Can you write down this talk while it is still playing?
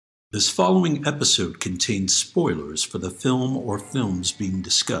This following episode contains spoilers for the film or films being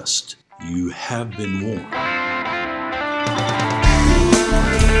discussed. You have been warned.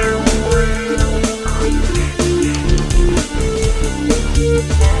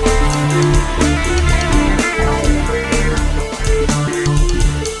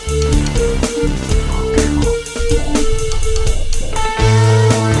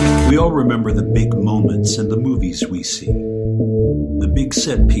 We all remember the big moments in the movies we see. The big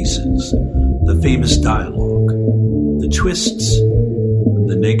set pieces, the famous dialogue, the twists,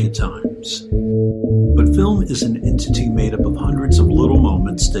 the naked times. But film is an entity made up of hundreds of little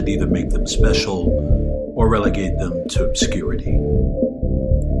moments that either make them special or relegate them to obscurity.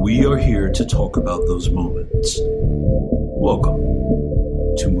 We are here to talk about those moments. Welcome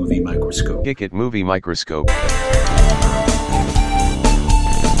to Movie Microscope. Kick it, Movie Microscope.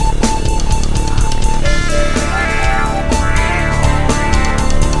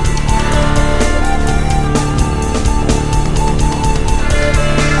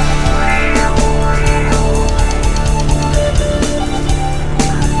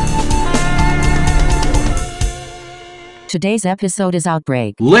 Today's episode is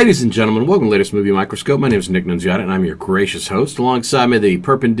Outbreak. Ladies and gentlemen, welcome to the latest Movie Microscope. My name is Nick Nunziata, and I'm your gracious host. Alongside me, the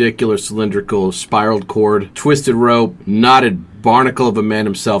perpendicular, cylindrical, spiraled cord, twisted rope, knotted barnacle of a man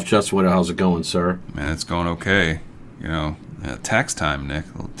himself. Justin, how's it going, sir? Man, it's going okay. You know, tax time, Nick.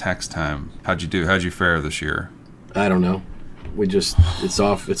 A little tax time. How'd you do? How'd you fare this year? I don't know. It's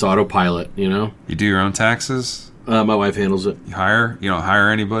autopilot, you know? You do your own taxes? My wife handles it. You don't hire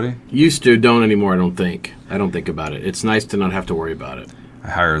anybody? Used to, don't anymore, I don't think. I don't think about it. It's nice to not have to worry about it.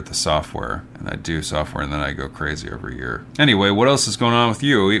 I hire the software, and I do software, and then I go crazy every year. Anyway, what else is going on with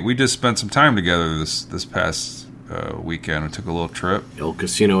you? We just spent some time together this past weekend. We took a little trip. The old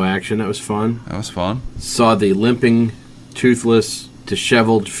casino action, that was fun. That was fun. Saw the limping, toothless,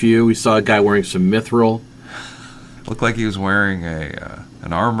 disheveled few. We saw a guy wearing some mithril. Looked like he was wearing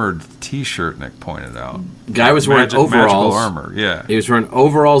an armored T-shirt, Nick pointed out. Guy was wearing overalls. Magical armor, yeah. He was wearing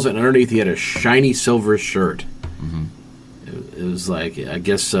overalls, and underneath he had a shiny silver shirt. Mm-hmm. It was like, I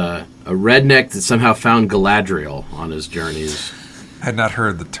guess, a redneck that somehow found Galadriel on his journeys. I had not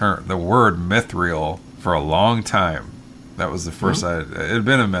heard the word mithril for a long time. That was the first it had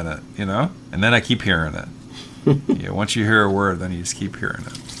been a minute, you know? And then I keep hearing it. Yeah, once you hear a word, then you just keep hearing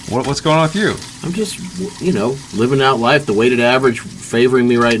it. What's going on with you? I'm just, living out life. The weighted average favoring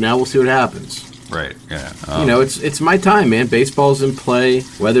me right now. We'll see what happens. Right, yeah. It's my time, man. Baseball's in play.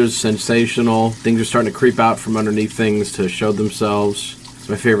 Weather's sensational. Things are starting to creep out from underneath things to show themselves. It's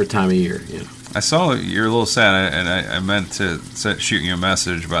my favorite time of year, you know. I saw you're a little sad, and I meant to shoot you a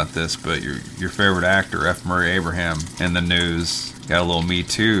message about this, but your favorite actor, F. Murray Abraham, in the news, got a little Me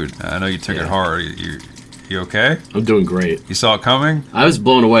Too. I know you took it hard. You okay? I'm doing great. You saw it coming? I was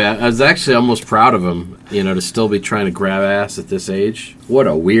blown away. I was actually almost proud of him, to still be trying to grab ass at this age. What a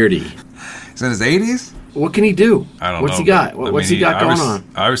weirdie. He's in his 80s? What can he do? I don't know. What's he got? What's he got going on?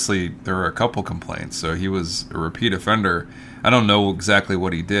 Obviously, there were a couple complaints, so he was a repeat offender. I don't know exactly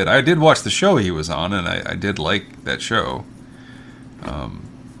what he did. I did watch the show he was on, and I did like that show.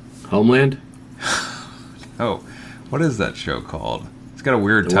 Homeland? Oh, what is that show called? It's got a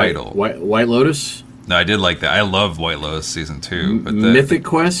weird title. White Lotus? No, I did like that. I love White Lotus season 2. But Mythic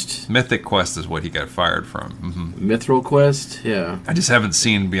Quest? Mythic Quest is what he got fired from. Mm-hmm. Mithril Quest? Yeah. I just haven't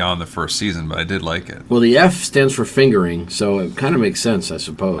seen beyond the first season, but I did like it. Well, the F stands for fingering, so it kind of makes sense, I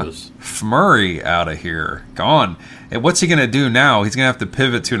suppose. Murray out of here. Gone. And what's he going to do now? He's going to have to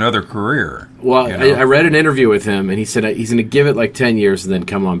pivot to another career. Well, I read an interview with him, and he said he's going to give it like 10 years and then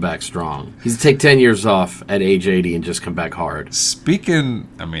come on back strong. He's going to take 10 years off at age 80 and just come back hard.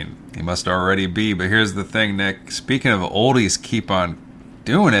 He must already be, but here's the thing, Nick. Speaking of oldies keep on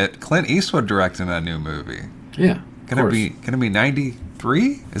doing it, Clint Eastwood directing a new movie. Yeah, Gonna be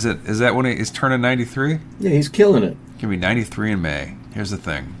 93? Is that when he's turning 93? Yeah, he's killing it. Gonna be 93 in May. Here's the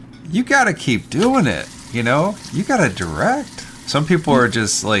thing. You gotta keep doing it, you know? You gotta direct. Some people are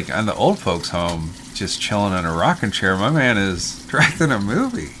just like on the old folks' home, just chilling in a rocking chair. My man is directing a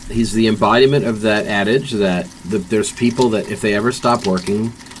movie. He's the embodiment of that adage that there's people that if they ever stop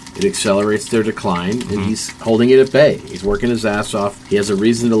working, it accelerates their decline, and he's holding it at bay. He's working his ass off. He has a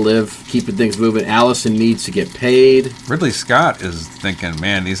reason to live, keeping things moving. Allison needs to get paid. Ridley Scott is thinking,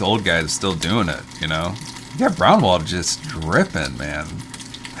 man, these old guys still doing it, you know? You got Brownwald just dripping, man.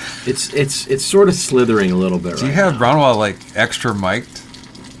 It's sort of slithering a little bit. Do you have Brownwald like extra mic'd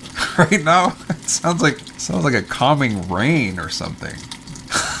right now? It sounds like a calming rain or something.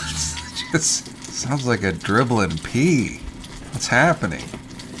 Just sounds like a dribbling pea. What's happening?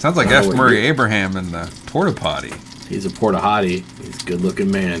 Sounds like F. Murray Abraham in the porta potty. He's a porta hottie. He's a good-looking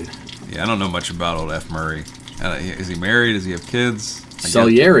man. Yeah, I don't know much about old F. Murray. Is he married? Does he have kids?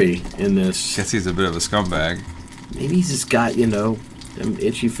 Salieri in this. Guess he's a bit of a scumbag. Maybe he's just got, them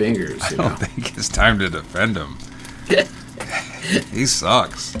itchy fingers. I don't think it's time to defend him. He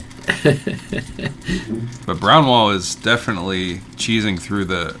sucks. But Brownwall is definitely cheesing through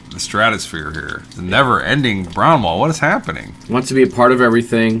the stratosphere here. The never-ending Brownwall. What is happening? Wants to be a part of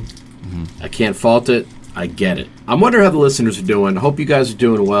everything. Mm-hmm. I can't fault it. I get it. I'm wondering how the listeners are doing. Hope you guys are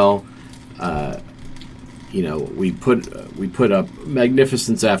doing well. We put up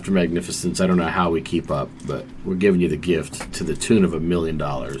magnificence after magnificence. I don't know how we keep up, but we're giving you the gift to the tune of $1 million.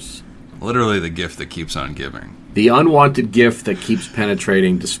 Literally the gift that keeps on giving. The unwanted gift that keeps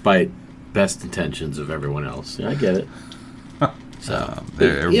penetrating despite best intentions of everyone else. Yeah, I get it. So,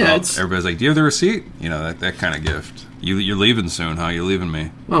 everybody's like, do you have the receipt? That kind of gift. You're leaving soon, huh? You're leaving me.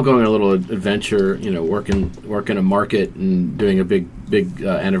 Well, I'm going on a little adventure, working a market and doing a big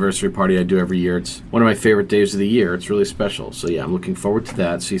anniversary party I do every year. It's one of my favorite days of the year. It's really special. So, yeah, I'm looking forward to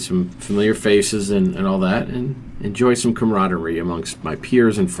that. See some familiar faces and all that, and enjoy some camaraderie amongst my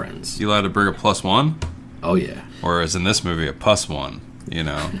peers and friends. You allowed to bring a +1? Oh, yeah. Or as in this movie, a +1.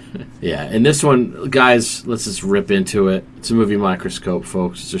 Yeah, and this one, guys, let's just rip into it. It's a movie Microscope,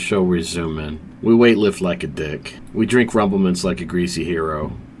 folks. It's a show we zoom in. We weightlift like a dick. We drink rumblements like a greasy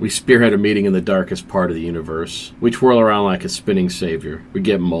hero. We spearhead a meeting in the darkest part of the universe. We twirl around like a spinning savior. We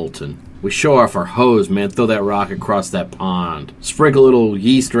get molten. We show off our hose, man. Throw that rock across that pond. Sprinkle a little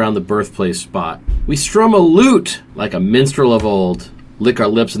yeast around the birthplace spot. We strum a lute like a minstrel of old. Lick our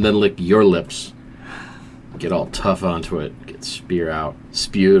lips and then lick your lips. Get all tough onto it. Spear out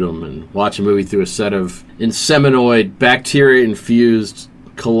sputum and watch a movie through a set of inseminoid, bacteria-infused,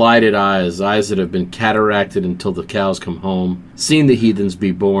 collided eyes that have been cataracted until the cows come home. Seen the heathens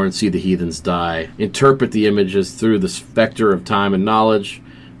be born, see the heathens die. Interpret the images through the specter of time and knowledge.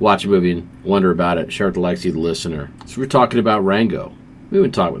 Watch a movie and wonder about it. Share it to likes you, the listener. So we're talking about Rango. We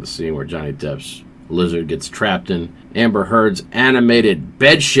haven't talked about the scene where Johnny Depp's lizard gets trapped in Amber Heard's animated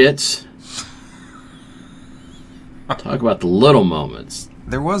bed shits. Talk about the little moments.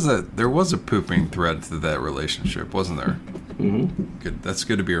 There was a pooping thread to that relationship, wasn't there? Mm-hmm. Good. That's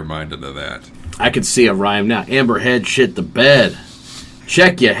good to be reminded of that. I could see a rhyme now. Amber Heard shit the bed.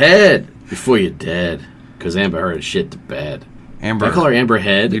 Check your head before you're dead, because Amber Heard shit the bed. Did I call her Amber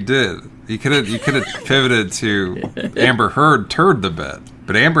Head? You did. You could have pivoted to Amber Heard turd the bed,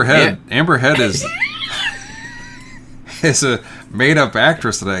 but Amber Head is a made-up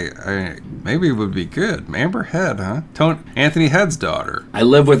actress that I maybe would be good. Amber Head, huh? Anthony Head's daughter. I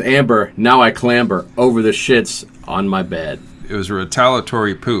live with Amber. Now I clamber over the shits on my bed. It was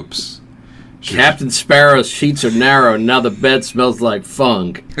retaliatory poops. Captain Sparrow's sheets are narrow. Now the bed smells like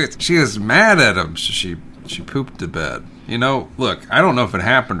funk. She was mad at him. She pooped the bed. Look, I don't know if it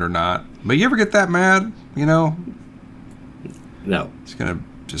happened or not, but you ever get that mad? No. She's gonna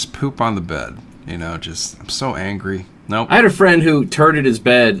just poop on the bed. I'm so angry. Nope. I had a friend who turded his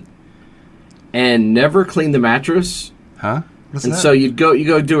bed and never cleaned the mattress. Huh? What's and that? So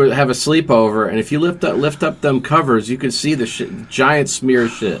have a sleepover, and if you lift up them covers, you can see the giant smear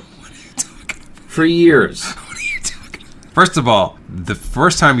of shit. What are you talking about? For years. What are you talking about? First of all, the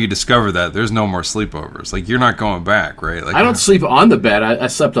first time you discover that, there's no more sleepovers. Like, you're not going back, right? Like, I don't sleep on the bed. I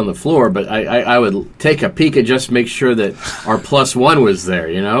slept on the floor, but I would take a peek and just make sure that our +1 was there,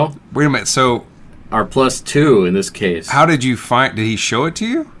 Wait a minute, so... Our +2 in this case. How did you find... Did he show it to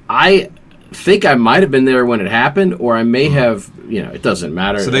you? I think I might have been there when it happened, or I may have... it doesn't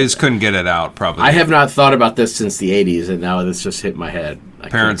matter. So they just couldn't get it out, probably. I have not thought about this since the 80s, and now this just hit my head.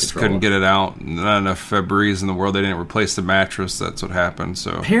 Parents couldn't get it out. Not enough Febreze in the world. They didn't replace the mattress. That's what happened.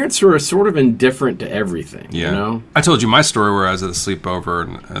 So parents were sort of indifferent to everything, I told you my story where I was at a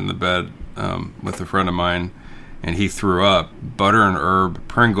sleepover in the bed with a friend of mine, and he threw up butter and herb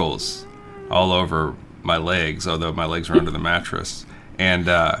Pringles all over my legs, although my legs were under the mattress and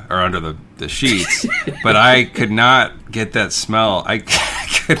or under the sheets. But I could not get that smell. I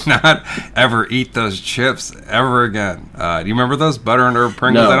could not ever eat those chips ever again. Do you remember those butter and herb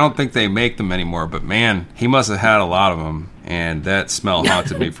Pringles? No. I don't think they make them anymore, but man, he must have had a lot of them, and that smell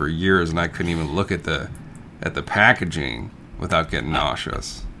haunted me for years, and I couldn't even look at the packaging without getting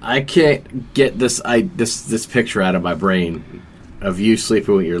nauseous. I can't get this picture out of my brain of you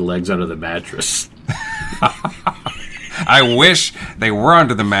sleeping with your legs under the mattress. I wish they were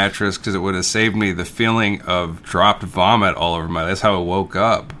under the mattress because it would have saved me the feeling of dropped vomit all over my... That's how I woke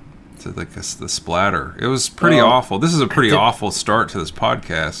up, to the splatter. It was pretty awful. This is a pretty awful start to this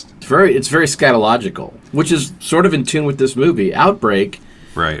podcast. It's very scatological, which is sort of in tune with this movie, Outbreak.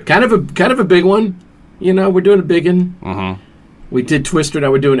 Right. Kind of a big one. You know, we're doing a big one. Mm-hmm. We did Twister,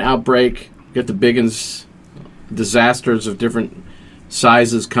 now we're doing Outbreak. Got the big ones, disasters of different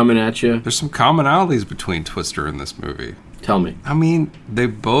sizes coming at you. There's some commonalities between Twister and this movie. Tell me. I mean, they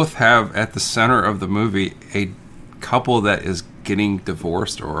both have at the center of the movie a couple that is getting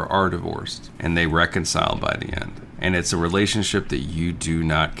divorced or are divorced, and they reconcile by the end. And it's a relationship that you do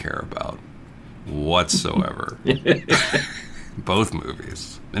not care about whatsoever. Both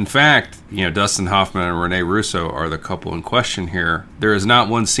movies. In fact, Dustin Hoffman and Rene Russo are the couple in question here. There is not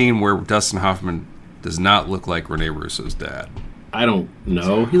one scene where Dustin Hoffman does not look like Rene Russo's dad. I don't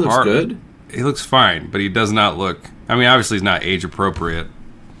know. He looks good. He looks fine, but he does not look... I mean, obviously he's not age appropriate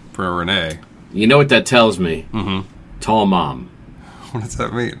for Rene. You know what that tells me? Mm-hmm. Tall mom. What does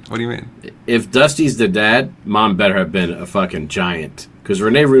that mean? What do you mean? If Dusty's the dad, mom better have been a fucking giant. Because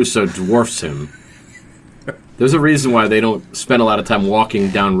Rene Russo dwarfs him. There's a reason why they don't spend a lot of time walking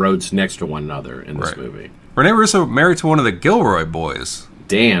down roads next to one another in this movie. Rene Russo married to one of the Gilroy boys.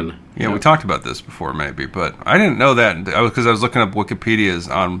 Dan. Yeah, we talked about this before maybe, but I didn't know that because I was looking up Wikipedia's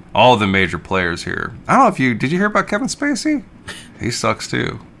on all the major players here. I don't know if did you hear about Kevin Spacey? He sucks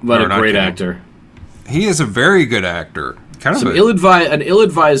too. But a great actor. He is a very good actor. An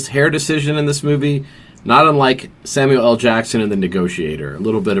ill-advised hair decision in this movie, not unlike Samuel L. Jackson in The Negotiator. A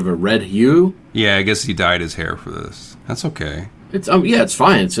little bit of a red hue. Yeah, I guess he dyed his hair for this. That's okay. It's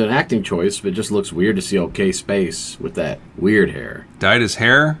fine. It's an acting choice, but it just looks weird to see OK Space with that weird hair. Dyed his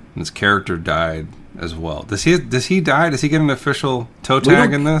hair, and his character died as well. Does he die? Does he get an official toe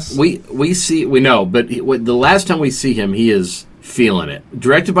tag in this? We know, but the last time we see him, he is feeling it.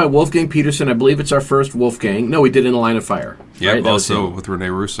 Directed by Wolfgang Peterson. I believe it's our first Wolfgang. No, we did In the Line of Fire. Yeah, right? Also with Rene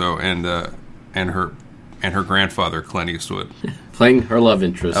Russo and her grandfather Clint Eastwood playing her love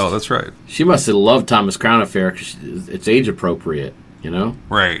interest. Oh, that's right. She must have loved Thomas Crown Affair because it's age appropriate,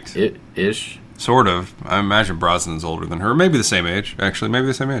 Right. Ish. Sort of. I imagine Brosnan's older than her. Maybe the same age. Actually, maybe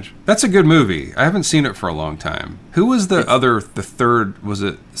the same age. That's a good movie. I haven't seen it for a long time. Who was the third? Was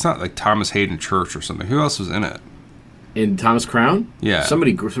it? It's not like Thomas Hayden Church or something. Who else was in it? In Thomas Crown? Yeah.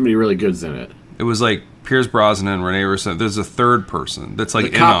 Somebody really good's in it. It was like Pierce Brosnan, Rene Russo. There's a third person that's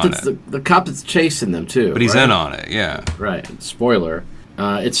like in on it. The cop that's chasing them too. But he's in on it, yeah. Right. Spoiler.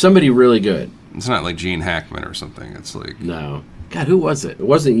 It's somebody really good. It's not like Gene Hackman or something. It's like... No. God, who was it? It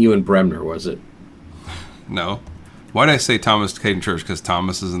wasn't Ewan Bremner, was it? No. Why did I say Thomas Hayden Church? Because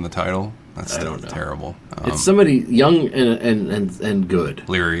Thomas is in the title? That's I don't know. Terrible. It's somebody young and good.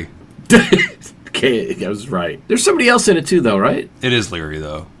 Leary. Okay, I was right. There's somebody else in it too, though, right? It is Leary,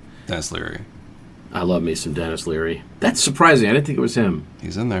 though. That's Leary. I love me some Dennis Leary. That's surprising. I didn't think it was him.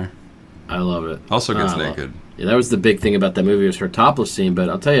 He's in there. I love it. Also gets naked. Yeah, that was the big thing about that movie was her topless scene, but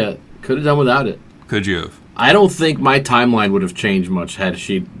I'll tell you, could have done without it. Could you have? I don't think my timeline would have changed much had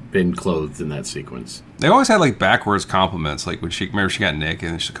she been clothed in that sequence. They always had like backwards compliments, like when she got naked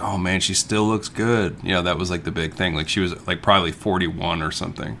and she's like, "Oh man, she still looks good." That was like the big thing. Like she was like probably 41 or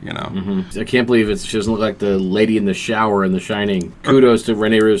something. Mm-hmm. I can't believe she doesn't look like the lady in the shower in The Shining. Kudos to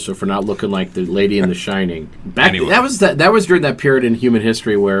Rene Russo for not looking like the lady in The Shining. That was during that period in human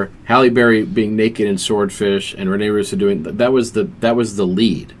history where Halle Berry being naked in Swordfish and Rene Russo doing that was the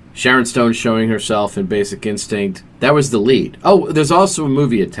lead. Sharon Stone showing herself in Basic Instinct. That was the lead. Oh, there's also a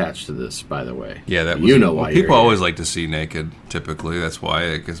movie attached to this, by the way. Yeah, that was, why people always like to see naked. Typically, that's why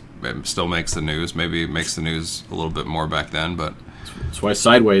it still makes the news. Maybe it makes the news a little bit more back then, but that's why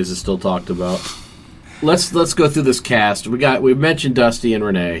Sideways is still talked about. Let's go through this cast. We've mentioned Dusty and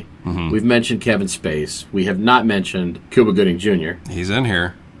Renee. Mm-hmm. We've mentioned Kevin Space. We have not mentioned Cuba Gooding Jr. He's in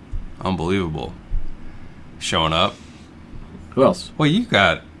here. Unbelievable. Showing up. Who else? Well, you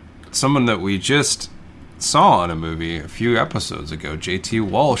got someone that we just saw in a movie a few episodes ago, J.T.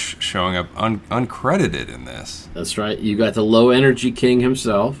 Walsh, showing up uncredited in this. That's right. You got the low energy king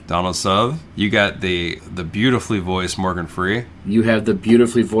himself, Donald Sutherland. You got the beautifully voiced Morgan Freeman. You have the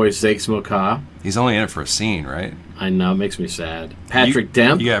beautifully voiced Zakes Moka. He's only in it for a scene, right? I know, it makes me sad. Patrick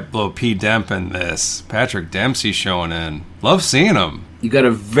Dempsey. You got little P. Demp in this. Patrick Dempsey showing in. Love seeing him. You got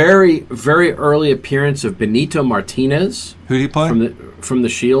a very, very early appearance of Benito Martinez. Who did he play? From The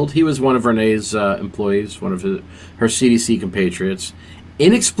Shield. He was one of Renee's employees, one of her CDC compatriots.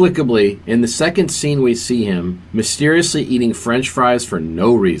 Inexplicably, in the second scene we see him mysteriously eating French fries for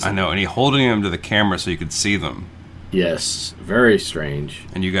no reason. I know, and he holding them to the camera so you could see them. Yes, very strange.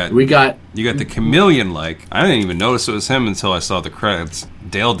 And you got the chameleon-like. I didn't even notice it was him until I saw the credits.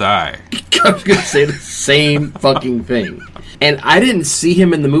 Dale Dye. I was gonna say the same fucking thing. And I didn't see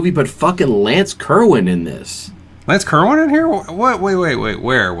him in the movie, but fucking Lance Kerwin in this. Lance Kerwin in here? What? Wait.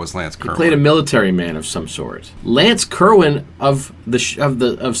 Where was Lance Kerwin? He played a military man of some sort. Lance Kerwin of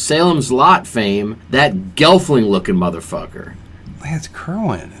Salem's Lot fame, that Gelfling-looking motherfucker. Lance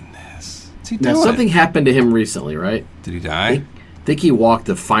Kerwin in this. What's he doing? Now, something happened to him recently, right? Did he die? I think he walked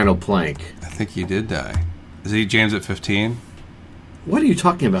the final plank. I think he did die. Is he James at 15? What are you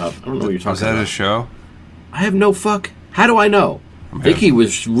talking about? I don't know what you're talking about. Was that his show? I have no fuck. How do I know? I think he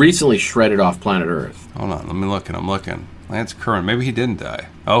was recently shredded off planet Earth. Hold on, let me look. I'm looking. Lance Kerwin. Maybe he didn't die.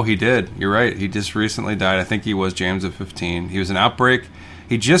 Oh, he did. You're right. He just recently died. I think he was James at 15. He was in Outbreak.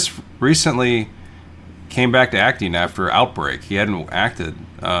 He just recently came back to acting after Outbreak. He hadn't acted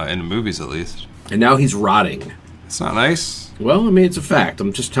in the movies, at least. And now he's rotting. It's not nice. Well, I mean, it's a fact.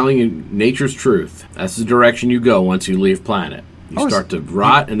 I'm just telling you nature's truth. That's the direction you go once you leave planet. You start to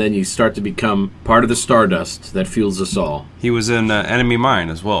rot, and then you start to become part of the stardust that fuels us all. He was in Enemy Mine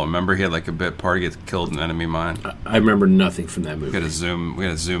as well. Remember, he had like a bit part. He gets killed in Enemy Mine. I remember nothing from that movie. We got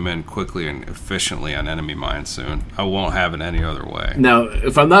to zoom in quickly and efficiently on Enemy Mine soon. I won't have it any other way. Now,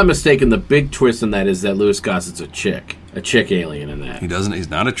 if I'm not mistaken, the big twist in that is that Louis Gossett's a chick alien in that. He doesn't. He's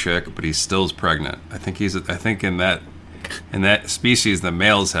not a chick, but he still is pregnant. I think in that species, the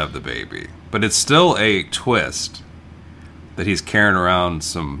males have the baby, but it's still a twist that he's carrying around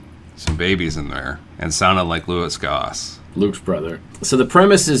some babies in there and sounded like Louis Goss. Luke's brother. So the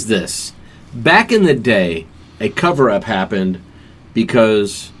premise is this. Back in the day, a cover-up happened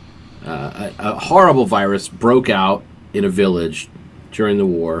because a horrible virus broke out in a village during the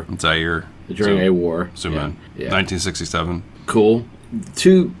war. Zaire. During a war. Zoom in. Yeah. 1967. Cool.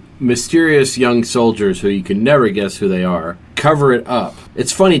 Two mysterious young soldiers who you can never guess who they are cover it up.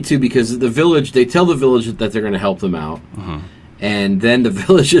 It's funny too because they tell the village that they're going to help them out, and then the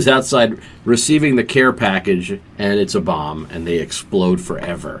village is outside receiving the care package, and it's a bomb, and they explode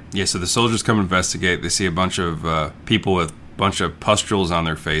forever. Yeah, so the soldiers come investigate. They see a bunch of people with a bunch of pustules on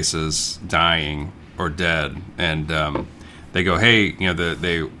their faces, dying or dead, and they go, "Hey,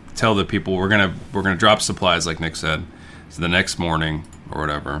 they tell the people we're gonna drop supplies," like Nick said. So the next morning, or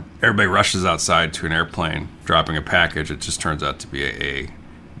whatever, everybody rushes outside to an airplane, dropping a package. It just turns out to be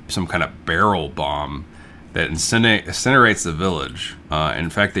some kind of barrel bomb that incinerates the village. In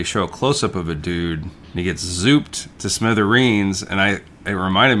fact, they show a close-up of a dude, and he gets zooped to smithereens, and it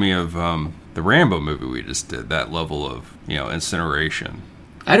reminded me of the Rambo movie we just did, that level of incineration.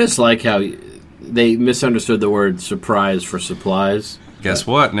 I just like how they misunderstood the word surprise for supplies. Guess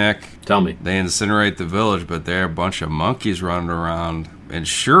what, Nick? Tell me. They incinerate the village, but there are a bunch of monkeys running around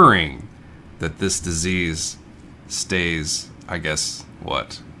ensuring that this disease stays, I guess,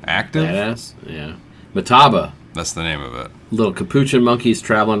 active? Badass? Yeah. Mataba. That's the name of it. Little capuchin monkeys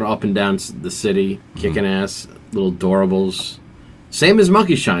traveling up and down the city, kicking ass. Little adorables. Same as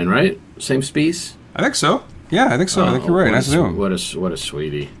Monkey Shine, right? Same species? I think so. Yeah, I think so. I think you're right. Nice to know him. What a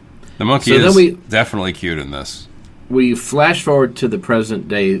sweetie. The monkey is definitely cute in this. We flash forward to the present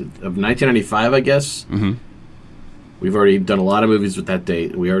day of 1995, I guess. Mm-hmm. We've already done a lot of movies with that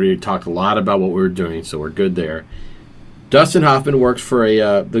date. We already talked a lot about what we were doing, so we're good there. Dustin Hoffman works for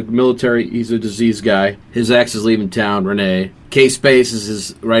the military. He's a disease guy. His ex is leaving town, Renee. Case Space is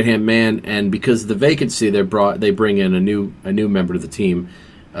his right-hand man, and because of the vacancy, they bring in a new member of the team,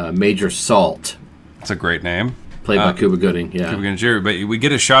 Major Salt. That's a great name. Played by Cuba Gooding, yeah. Cuba Gooding Jr., but we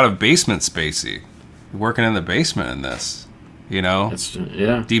get a shot of Basement Spacey working in the basement in this.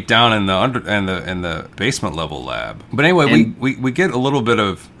 Deep down in the basement level lab. But anyway, we get a little bit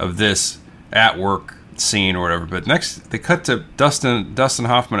of this at work scene or whatever. But next, they cut to Dustin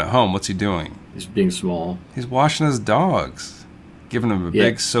Hoffman at home. What's he doing? He's being small. He's washing his dogs, giving them a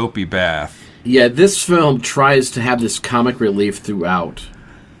big soapy bath. Yeah, this film tries to have this comic relief throughout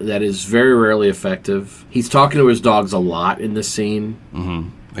that is very rarely effective. He's talking to his dogs a lot in this scene. Mm-hmm.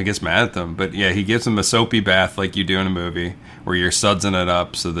 He gets mad at them, but yeah, he gives them a soapy bath like you do in a movie where you're sudsing it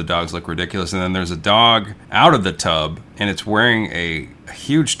up so the dogs look ridiculous. And then there's a dog out of the tub, and it's wearing a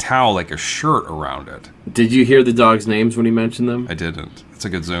huge towel like a shirt around it. Did you hear the dogs' names when he mentioned them? I didn't. It's a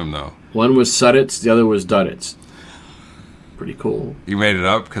good zoom, though. One was Suddits, the other was Duddits. Pretty cool. You made it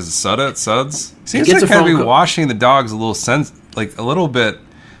up because of Suds? Seems like kind of be washing the dogs a little bit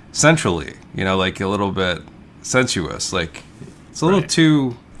centrally, like a little bit sensuous, like it's a little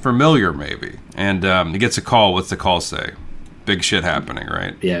too familiar, maybe. And he gets a call. What's the call say? Big shit happening,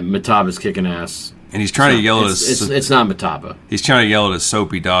 right? Yeah, Mataba's kicking ass. And he's trying to yell at his... It's not Mataba. He's trying to yell at his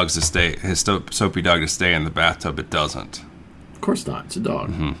soapy dog to stay in the bathtub. It doesn't. Of course not. It's a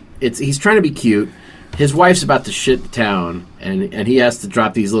dog. Mm-hmm. He's trying to be cute. His wife's about to shit the town, and he has to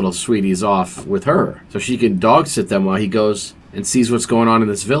drop these little sweeties off with her so she can dog sit them while he goes and sees what's going on in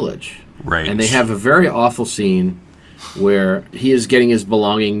this village. Right. And they have a very awful scene where he is getting his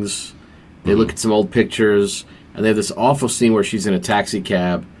belongings. They look at some old pictures, and they have this awful scene where she's in a taxi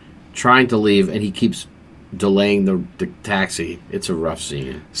cab trying to leave, and he keeps delaying the taxi. It's a rough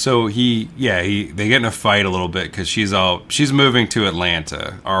scene. So they get in a fight a little bit because she's moving to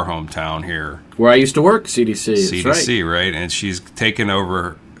Atlanta, our hometown here, Where I used to work, CDC. CDC, right? And she's taken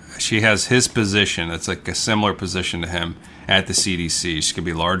over. She has his position. It's like a similar position to him at the CDC. She's gonna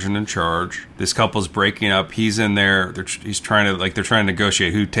be large and in charge. This couple's breaking up. He's in there. They're trying to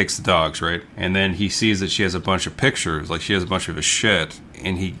negotiate who takes the dogs, right? And then he sees that she has a bunch of pictures, like she has a bunch of his shit,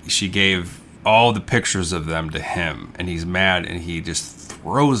 and she gave all the pictures of them to him, and he's mad, and he just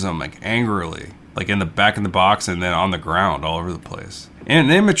throws them like angrily, like in the back of the box, and then on the ground all over the place. And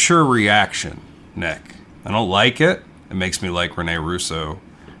an immature reaction, Nick. I don't like it. It makes me like Rene Russo.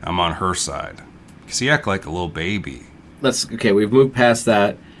 I'm on her side because he act like a little baby. We've moved past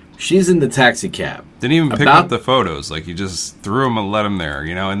that. She's in the taxi cab. Didn't even pick up the photos. Like, you just threw them and let them there,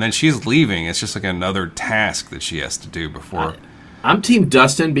 and then she's leaving. It's just like another task that she has to do before. I'm Team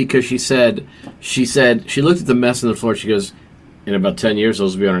Dustin because she looked at the mess on the floor. She goes, in about 10 years,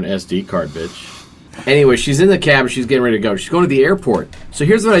 those will be on an SD card, bitch. Anyway, she's in the cab. She's getting ready to go. She's going to the airport. So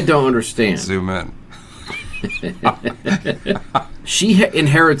here's what I don't understand. Zoom in. She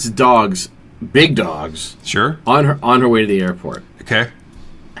inherits dogs, big dogs. Sure. On her way to the airport. Okay.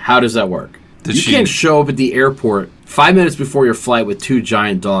 How does that work? You can't show up at the airport 5 minutes before your flight with 2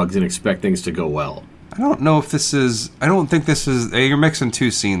 giant dogs and expect things to go well. I don't know if this is... I don't think this is... You're mixing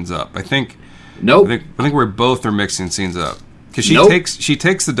 2 scenes up. I think... Nope. I think we both are mixing scenes up. Because she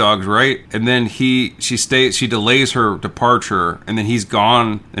takes the dogs, right? And then she delays her departure, and then he's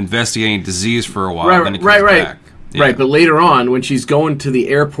gone investigating disease for a while. Right, then he comes back. Yeah. Right, but later on, when she's going to the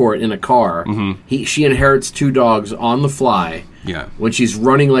airport in a car, she inherits 2 dogs on the fly. Yeah. When she's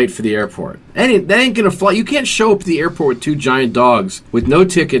running late for the airport. That ain't gonna fly. You can't show up at the airport with 2 giant dogs with no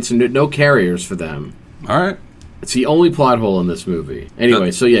tickets and no carriers for them. All right. It's the only plot hole in this movie. Anyway,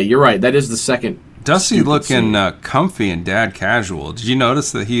 so yeah, you're right. That is the second. Dusty looking comfy and dad casual. Did you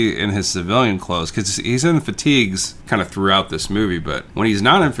notice that he in his civilian clothes? Because he's in fatigues kind of throughout this movie, but when he's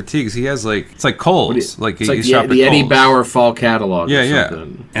not in fatigues, he has it's like Kohl's. It's like the Eddie Bauer fall catalog. Yeah.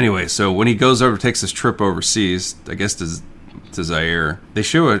 Anyway, so when he goes over, takes this trip overseas, I guess to Zaire, they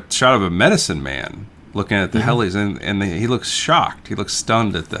show a shot of a medicine man looking at the helis, and he looks shocked. He looks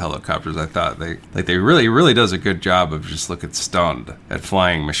stunned at the helicopters. I thought they really does a good job of just looking stunned at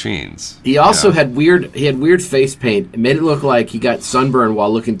flying machines. He also had weird face paint. It made it look like he got sunburned while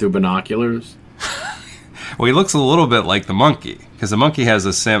looking through binoculars. Well, he looks a little bit like the monkey, because the monkey has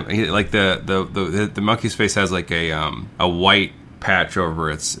the monkey's face has like a white patch over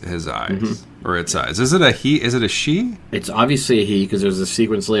his eyes. Or its eyes. Is it a he? Is it a she? It's obviously a he, because there's a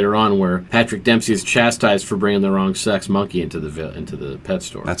sequence later on where Patrick Dempsey is chastised for bringing the wrong sex monkey into the pet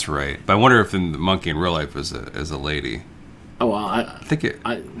store. That's right. But I wonder if the monkey in real life is a lady. Oh, well, I think it.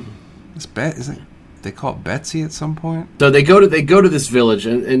 Isn't they call it Betsy at some point? So they go to this village,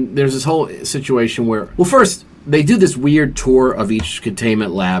 and there's this whole situation where, well, first they do this weird tour of each containment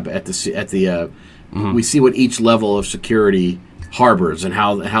lab at the. We see what each level of security harbors and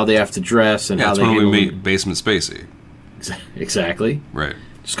how they have to dress and how they handle. That's when we meet Basement Spacey. Exactly. Right.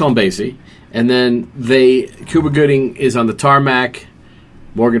 Just call him Basie. And then Cuba Gooding is on the tarmac.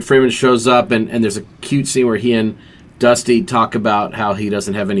 Morgan Freeman shows up, and there's a cute scene where he and Dusty talk about how he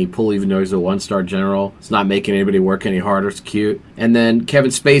doesn't have any pull, even though he's a 1-star general. It's not making anybody work any harder. It's cute. And then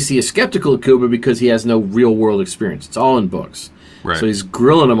Kevin Spacey is skeptical of Cuba because he has no real-world experience. It's all in books. Right. So he's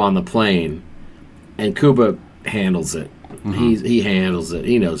grilling him on the plane, and Cuba handles it. He handles it.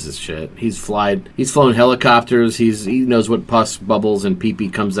 He knows his shit. He's flown helicopters. He knows what pus bubbles and pee-pee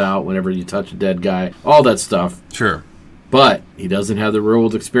comes out whenever you touch a dead guy. All that stuff. Sure. But he doesn't have the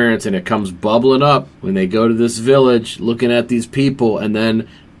real-world experience, and it comes bubbling up when they go to this village looking at these people, and then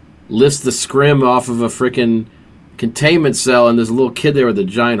lifts the scrim off of a freaking containment cell, and there's a little kid there with a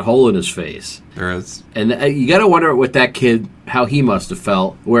giant hole in his face. There is. And you got to wonder what that kid, how he must have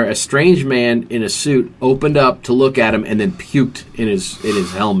felt, where a strange man in a suit opened up to look at him and then puked in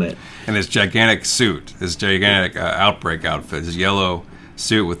his helmet. And his gigantic suit, his gigantic Outbreak outfit, his yellow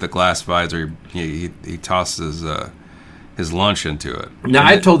suit with the glass visor, he tosses his lunch into it. Now,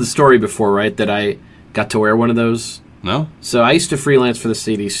 I told the story before, right, that I got to wear one of those? No? So I used to freelance for the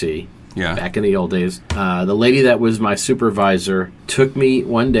CDC. Yeah. Back in the old days. The lady that was my supervisor took me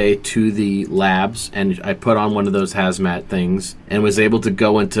one day to the labs, and I put on one of those hazmat things and was able to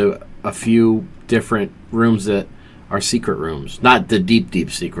go into a few different rooms that our secret rooms. Not the deep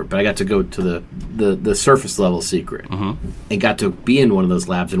secret, but I got to go to the surface level secret. And got to be in one of those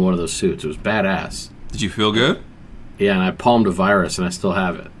labs in one of those suits. It was badass. Did you feel good? Yeah, and I palmed a virus, and I still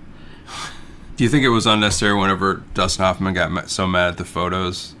have it. Do you think it was unnecessary whenever Dustin Hoffman got so mad at the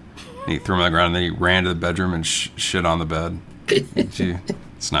photos? He threw them on the ground, and then he ran to the bedroom and shit on the bed.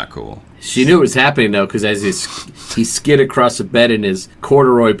 It's not cool. She knew it was happening, though, because as he skid across the bed in his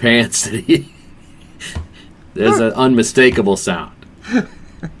corduroy pants, there's an unmistakable sound.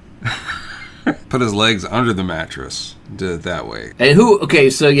 Put his legs under the mattress. Did it that way. And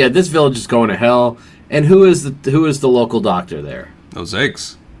so yeah, this village is going to hell. And who is the local doctor there? Those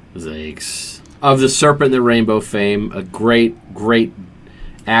eggs. Zakes. Of the Serpent and the Rainbow fame, a great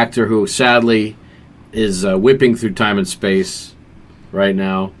actor who sadly is whipping through time and space right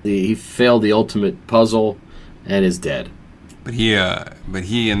now. He failed the ultimate puzzle and is dead. But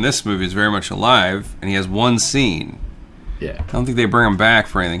he in this movie is very much alive, and he has one scene. Yeah. I don't think they bring him back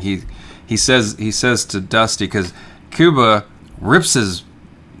for anything. He says to Dusty, because Cuba rips his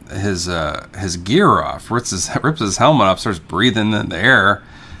gear off, rips his helmet off, starts breathing in the air.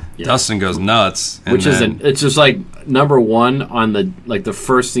 Yeah. Dustin goes nuts, it's just like number one on the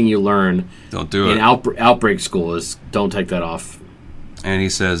first thing you learn. Don't do it in Outbreak school is don't take that off. And he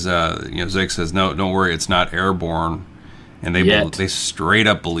says, Zeke says, no, don't worry, it's not airborne, and they straight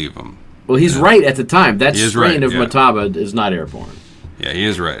up believe him. Well, he's right at the time. That strain of Mataba is not airborne. Yeah, he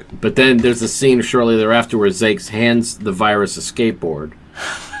is right. But then there's a scene shortly thereafter where Zakes hands the virus a skateboard.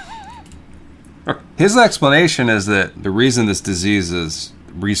 His explanation is that the reason this disease is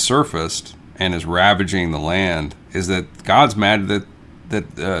resurfaced and is ravaging the land is that God's mad that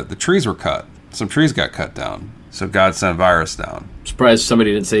the trees were cut. Some trees got cut down. So God sent a virus down. Surprised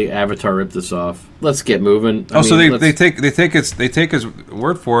somebody didn't say Avatar ripped this off. Let's get moving. So they take his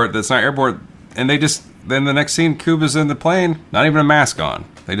word for it. That's not airborne, and then the next scene, Cuba's in the plane, not even a mask on.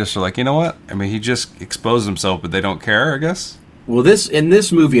 They just are like, you know what? I mean, he just exposed himself, but they don't care, I guess. Well, in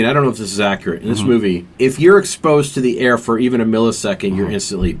this movie, and I don't know if this is accurate, in this movie, if you're exposed to the air for even a millisecond, you're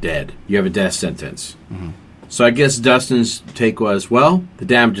instantly dead. You have a death sentence. So I guess Dustin's take was, well, the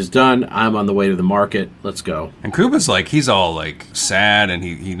damage is done. I'm on the way to the market. Let's go. And Cuba's like, he's all like sad, and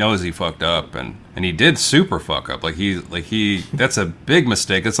he knows he fucked up, and he did super fuck up. That's a big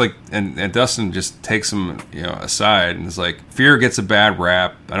mistake. It's like, and Dustin just takes him, aside, and is like, fear gets a bad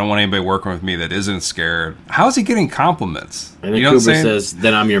rap. I don't want anybody working with me that isn't scared. How is he getting compliments? And then Cuba says,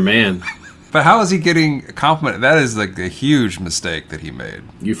 then I'm your man. But how is he getting a compliment? That is like a huge mistake that he made.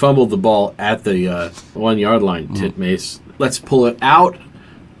 You fumbled the ball at the 1 yard line, Titmace. Let's pull it out.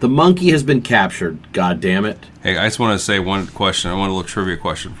 The monkey has been captured. God damn it. Hey, I just want to say one question. I want a little trivia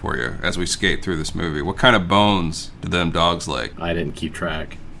question for you as we skate through this movie. What kind of bones do them dogs like? I didn't keep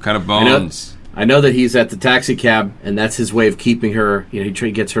track. What kind of bones? I know that he's at the taxi cab, and that's his way of keeping her. He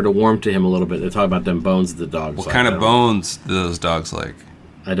gets her to warm to him a little bit. They talk about them bones that the dogs like. What kind of bones do those dogs like?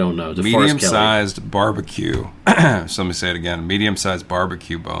 I don't know. Medium-sized barbecue. Somebody say it again. Medium-sized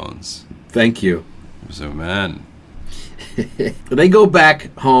barbecue bones. Thank you. Zoom in. They go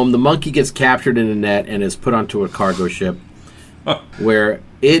back home. The monkey gets captured in a net and is put onto a cargo ship where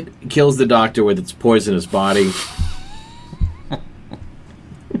it kills the doctor with its poisonous body.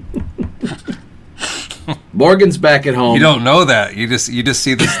 Morgan's back at home. You don't know that. You just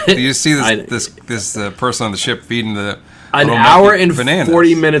see this. You see this person on the ship feeding the. An hour and bananas.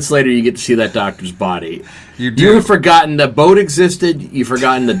 40 minutes later, you get to see that doctor's body. You've forgotten the boat existed, you've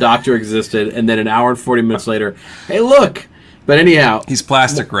forgotten the doctor existed, and then an hour and 40 minutes later, hey, look! But anyhow... He's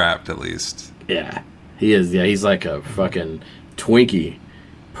plastic wrapped, at least. Yeah, he is. Yeah, he's like a fucking Twinkie.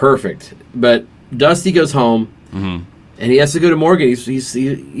 Perfect. But Dusty goes home, and he has to go to Morgan. He's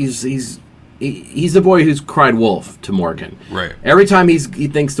the boy who's cried wolf to Morgan. Right. Every time he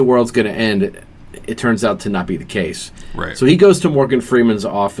thinks the world's going to end... It turns out to not be the case. Right. So he goes to Morgan Freeman's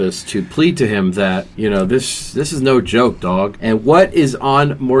office to plead to him that, this is no joke, dog. And what is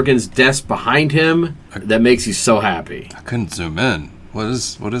on Morgan's desk behind him that makes you so happy? I couldn't zoom in. What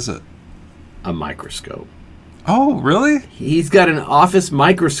is it? A microscope. Oh, really? He's got an office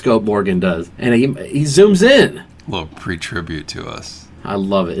microscope, Morgan does. And he zooms in. A little pre-tribute to us. I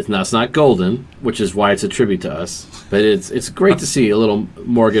love it. It's not golden, which is why it's a tribute to us. But it's great to see a little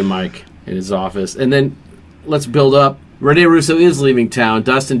Morgan Mike in his office. And then let's build up. Rene Russo is leaving town.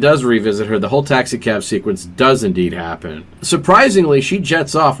 Dustin does revisit her. The whole taxi cab sequence does indeed happen. Surprisingly, she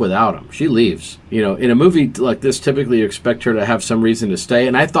jets off without him. She leaves. In a movie like this, typically you expect her to have some reason to stay.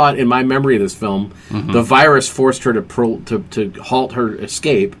 And I thought, in my memory of this film, the virus forced her to halt her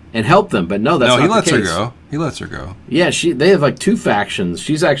escape and help them. But no, that's not the case. No, he lets her go. Yeah, they have like two factions.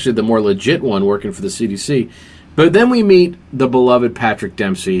 She's actually the more legit one working for the CDC. But then we meet the beloved Patrick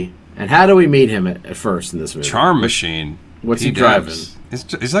Dempsey. And how do we meet him at first in this movie? Charm Machine. What's he driving?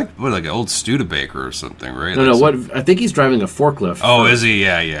 He's like an old Studebaker or something, right? No. What? I think he's driving a forklift. Oh, is he?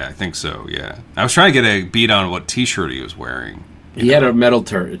 Yeah. I think so. Yeah. I was trying to get a beat on what T-shirt he was wearing. He had a metal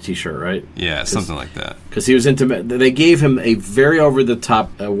T-shirt, right? Yeah, something like that. Because he was into. They gave him a very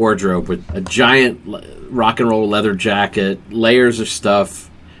over-the-top wardrobe with a giant rock and roll leather jacket, layers of stuff,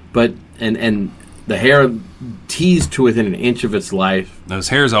 but and the hair teased to within an inch of its life. His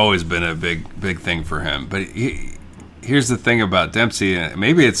hair's always been a big thing for him, but here's the thing about Dempsey, and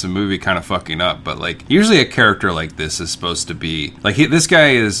maybe it's a movie kind of fucking up, but like usually a character like this is supposed to be like this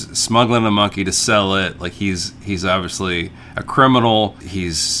guy is smuggling a monkey to sell it. Like he's obviously a criminal.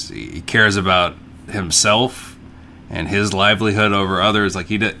 He cares about himself and his livelihood over others. Like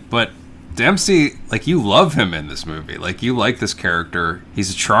but Dempsey, like you love him in this movie. Like you like this character.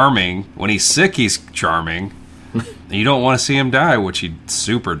 He's charming. When he's sick, he's charming. And you don't want to see him die, which he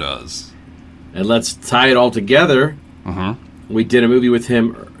super does. And let's tie it all together. Mm-hmm. We did a movie with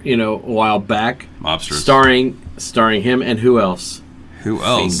him, a while back. Mobsters. Starring him and who else? Who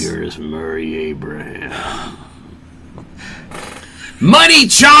else? Fingers Murray Abraham. Money,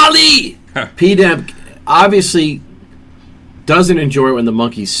 Charlie! P. Demp obviously doesn't enjoy it when the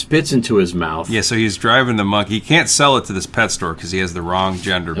monkey spits into his mouth. Yeah, so he's driving the monkey. He can't sell it to this pet store because he has the wrong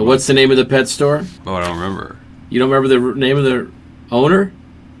gender. And what's the name of the pet store? Oh, I don't remember. You don't remember the name of the owner?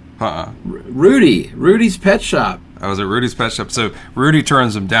 Rudy's Pet Shop. I was at Rudy's Pet Shop. So Rudy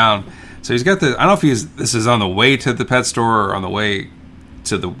turns him down. So he's got I don't know if this is on the way to the pet store or on the way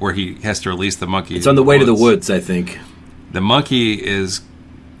to where he has to release the monkey. It's on the way to the woods, I think. The monkey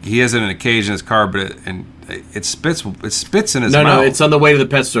he has it in a cage in his car, but it spits in his mouth. No, it's on the way to the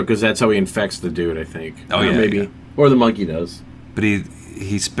pet store because that's how he infects the dude, I think. Oh, yeah. Maybe. Yeah. Or the monkey does. But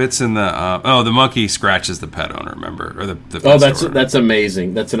he spits in the the monkey scratches the pet owner, remember? Or the pet store. That's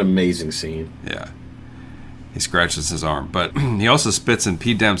amazing. That's an amazing scene. Yeah. He scratches his arm. But he also spits in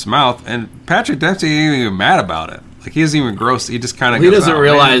P. Demp's mouth, and Patrick Dempsey ain't even mad about it. Like, he isn't even gross. He just kind of he doesn't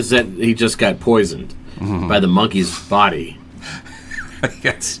realize that he just got poisoned by the monkey's body.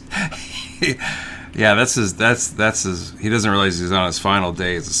 Yeah, that's his. He doesn't realize he's on his final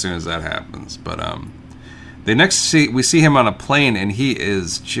days as soon as that happens. But we see him on a plane, and he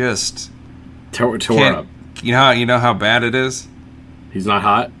is just tore up. You know how bad it is. He's not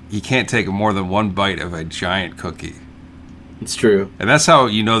hot. He can't take more than one bite of a giant cookie. It's true, and that's how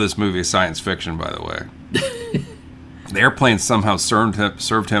you know this movie is science fiction. By the way, the airplane somehow served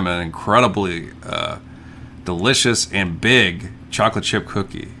him an incredibly delicious and big chocolate chip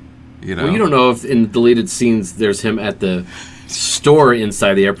cookie. Well, you don't know if in deleted scenes there's him at the store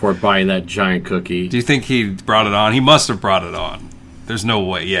inside the airport buying that giant cookie. Do you think he brought it on? He must have brought it on. There's no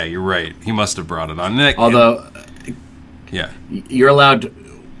way. Yeah, you're right. He must have brought it on. You're allowed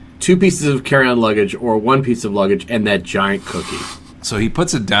 2 pieces of carry-on luggage or 1 piece of luggage and that giant cookie. So he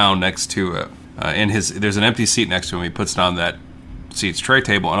puts it down next to it. There's an empty seat next to him. He puts it on that seat's tray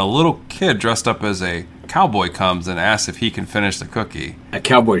table, and a little kid dressed up as a cowboy comes and asks if he can finish the cookie. A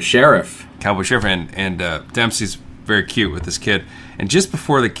cowboy sheriff, and Dempsey's very cute with this kid. And just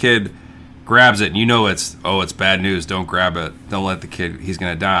before the kid grabs it, and it's bad news. Don't grab it. Don't let the kid. He's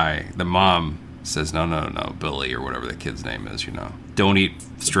gonna die. The mom says, no, Billy or whatever the kid's name is. Don't eat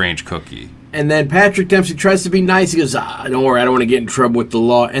strange cookie. And then Patrick Dempsey tries to be nice. He goes, don't worry, I don't want to get in trouble with the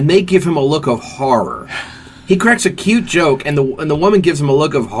law. And they give him a look of horror. He cracks a cute joke, and the woman gives him a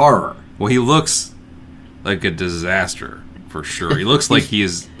look of horror. Well, he looks like a disaster, for sure. He looks like he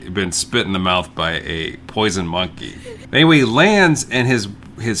has been spit in the mouth by a poison monkey. Anyway, he lands, and his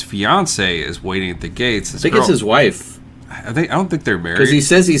fiancée is waiting at the gates. I think it's his wife. I don't think they're married. Because he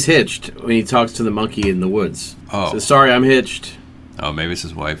says he's hitched when he talks to the monkey in the woods. Oh. He says, sorry, I'm hitched. Oh, maybe it's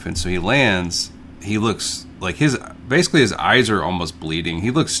his wife. And so he lands. He looks like his eyes are almost bleeding. He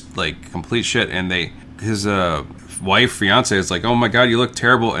looks like complete shit. And his wife, fiance, is like, oh my God, you look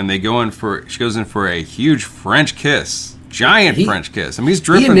terrible. And she goes in for a huge French kiss. Giant French kiss. I mean, he's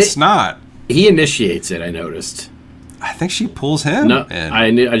dripping snot. He initiates it, I noticed. I think she pulls him in.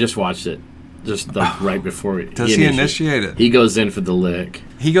 I just watched it. Just right before Does he initiate it? He goes in for the lick.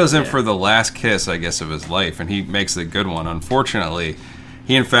 He goes in for the last kiss, I guess, of his life, and he makes a good one. Unfortunately,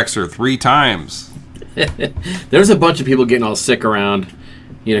 he infects her 3 times. There's a bunch of people getting all sick around.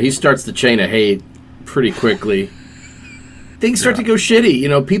 He starts the chain of hate pretty quickly. Things start to go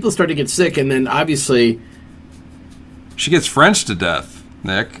shitty. People start to get sick, and then obviously she gets Frenched to death,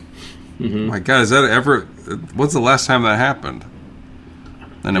 Nick. Mm-hmm. My God, is that ever... What's the last time that happened?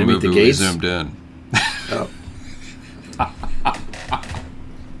 Then the movie resumed in. Oh.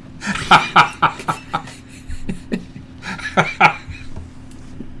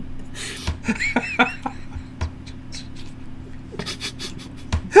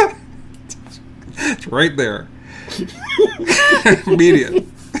 Right there. Immediate.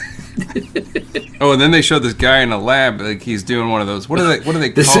 Oh, and then they showed this guy in a lab, like he's doing one of those. What do they call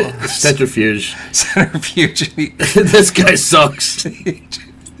it? Centrifuge. Centrifuge. This guy sucks.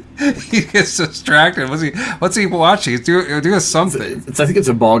 He gets distracted. What's he watching? He's doing something. I think it's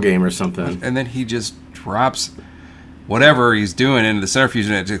a ball game or something. And then he just drops whatever he's doing into the centrifuge,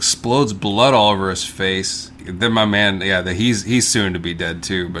 and it explodes blood all over his face. Then my man, he's soon to be dead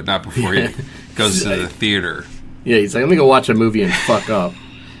too, but not before he goes to the theater. Yeah, he's like, let me go watch a movie and fuck up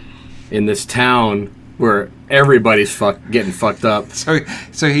in this town where everybody's getting fucked up. So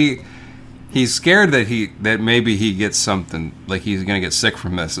he's scared that maybe he gets something, like he's gonna get sick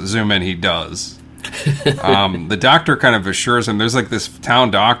from this. Zoom in, he does. The doctor kind of assures him. There's like this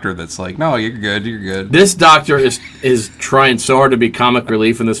town doctor that's like, no, you're good. This doctor is trying so hard to be comic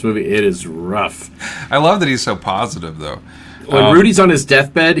relief in this movie. It is rough. I love that he's so positive though. When Rudy's on his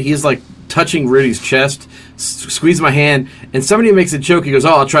deathbed, he's like touching Rudy's chest, squeeze my hand, and somebody makes a joke. He goes,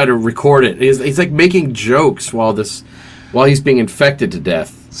 oh, I'll try to record it. He's like making jokes while he's being infected to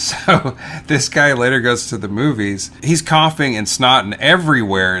death. So this guy later goes to the movies. He's coughing and snotting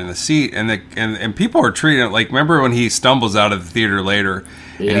everywhere in the seat, and people are treating it like. Remember when he stumbles out of the theater later,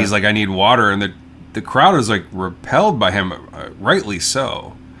 and he's like, "I need water," and the crowd is like repelled by him, rightly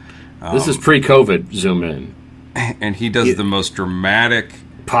so. This is pre-COVID. Zoom in, and he does the most dramatic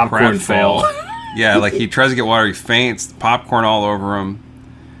popcorn fail. Yeah, like he tries to get water, he faints, popcorn all over him.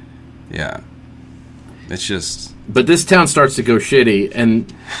 Yeah, it's just. But this town starts to go shitty, and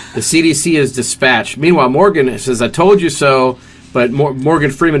the CDC is dispatched. Meanwhile, Morgan says, I told you so, but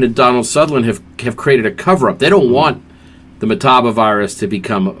Morgan Freeman and Donald Sutherland have created a cover-up. They don't want the Mataba virus to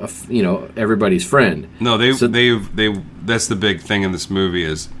become, everybody's friend. No, they that's the big thing in this movie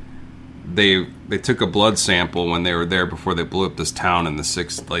is they took a blood sample when they were there before they blew up this town in the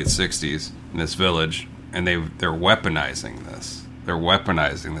late 60s, in this village, and they're weaponizing this. They're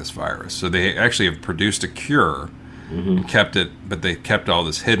weaponizing this virus. So they actually have produced a cure and kept it, but they kept all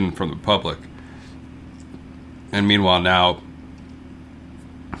this hidden from the public. And meanwhile now,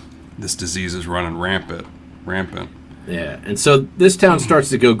 this disease is running rampant. Yeah, and so this town starts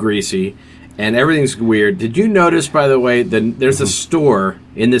to go greasy, and everything's weird. Did you notice, by the way, that there's a store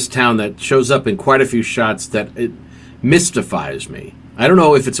in this town that shows up in quite a few shots that it mystifies me? I don't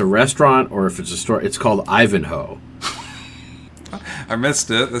know if it's a restaurant or if it's a store. It's called Ivanhoe. I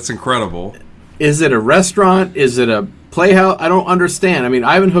missed it. That's incredible. Is it a restaurant? Is it a playhouse? I don't understand. I mean,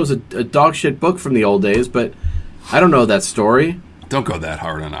 Ivanhoe's a dog shit book from the old days, but I don't know that story. Don't go that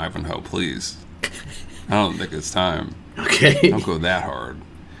hard on Ivanhoe, please. I don't think it's time. Okay. Don't go that hard.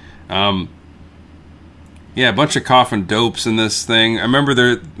 Yeah, a bunch of coffin dopes in this thing. I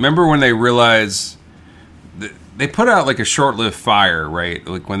remember when they realized they put out like a short-lived fire, right?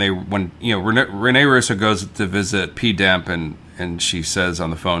 Like when Rene Russo goes to visit P. Demp and she says on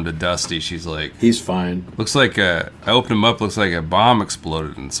the phone to Dusty, she's like, he's fine. Looks like I opened him up, looks like a bomb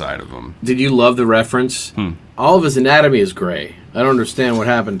exploded inside of him. Did you love the reference? All of his anatomy is gray. I don't understand what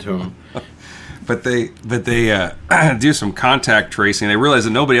happened to him. But they do some contact tracing. They realize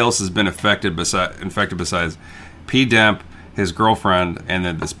that nobody else has been infected besides P. Demp, his girlfriend, and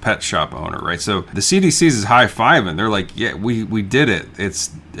then this pet shop owner, right? So the CDC is high-fiving. They're like, yeah, we did it.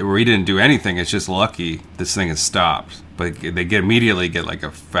 We didn't do anything. It's just lucky this thing has stopped. But they immediately get like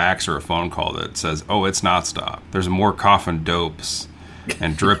a fax or a phone call that says, oh, it's not stopped. There's more coffin dopes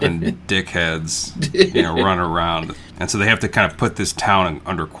and dripping dickheads, run around. And so they have to kind of put this town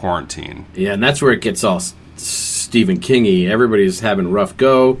under quarantine. Yeah, and that's where it gets all Stephen King-y. Everybody's having a rough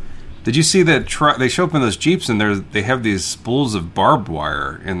go. Did you see that they show up in those Jeeps and they have these spools of barbed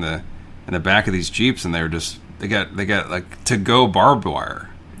wire in the back of these Jeeps, and they got like to-go barbed wire,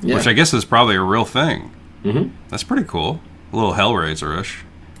 which I guess is probably a real thing. Mm-hmm. That's pretty cool. A little Hellraiser-ish.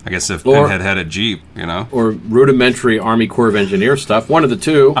 I guess if Pinhead had a Jeep, Or rudimentary Army Corps of Engineers stuff. One of the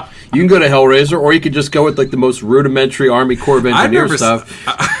two. You can go to Hellraiser, or you could just go with like the most rudimentary Army Corps of Engineers stuff.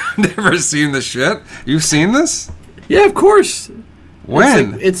 I've never seen this shit. You've seen this? Yeah, of course.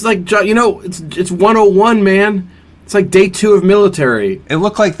 When? It's like it's 101, man. It's like day 2 of military. It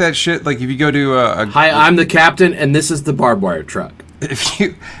looked like that shit. Like if you go to hi, I'm the captain, and this is the barbed wire truck. If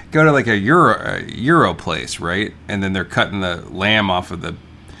you go to like a Euro place, right, and then they're cutting the lamb off of the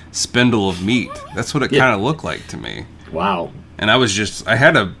spindle of meat. That's what it kind of looked like to me. Wow. And I was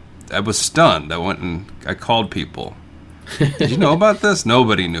stunned. I went and I called people. Did you know about this?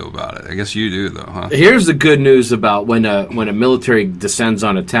 Nobody knew about it. I guess you do, though, huh? Here's the good news about when a military descends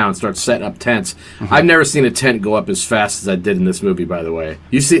on a town, starts setting up tents. Mm-hmm. I've never seen a tent go up as fast as I did in this movie, by the way.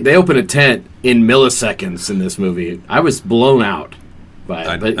 You see, they open a tent in milliseconds in this movie. I was blown out. by it.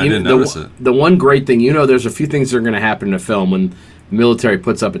 I But didn't notice it. The one great thing, there's a few things that are going to happen in a film when the military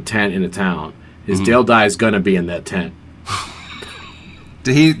puts up a tent in a town. Dale Dye is going to be in that tent.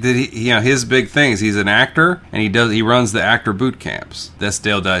 Did he? His big thing is he's an actor, and he runs the actor boot camps. That's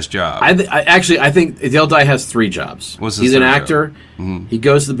Dale Dye's job. I think Dale Dye has 3 jobs. He's an actor. He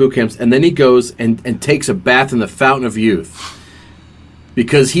goes to the boot camps, and then he goes and takes a bath in the Fountain of Youth,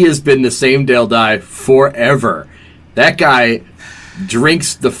 because he has been the same Dale Dye forever. That guy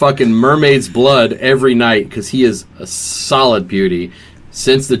drinks the fucking mermaid's blood every night because he is a solid beauty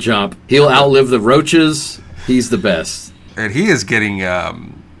since the jump. He'll outlive the roaches. He's the best. And he is getting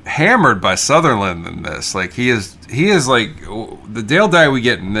hammered by Sutherland in this. Like he is like the Dale Dye we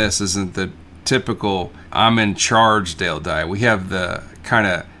get in this isn't the typical I'm in charge Dale Dye. We have the kind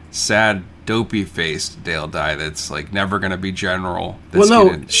of sad, dopey faced Dale Dye that's like never going to be general. That's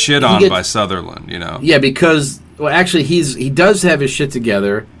getting shit on by Sutherland. Yeah, because actually he does have his shit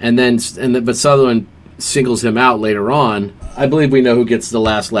together, but Sutherland singles him out later on. I believe we know who gets the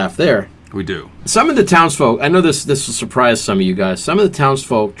last laugh there. We do. Some of the townsfolk, I know this will surprise some of you guys, some of the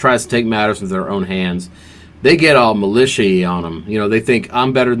townsfolk tries to take matters into their own hands. They get all militia on them. They think,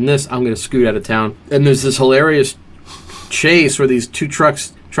 I'm better than this, I'm going to scoot out of town. And there's this hilarious chase where these 2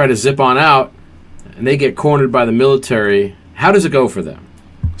 trucks try to zip on out, and they get cornered by the military. How does it go for them?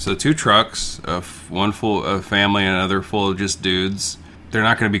 So 2 trucks, one full of family and another full of just dudes. They're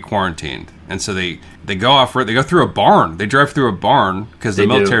not going to be quarantined. And so they go off. They go through a barn. They drive through a barn because the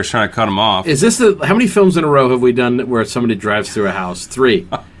military's trying to cut them off. Is this how many films in a row have we done where somebody drives through a house? 3.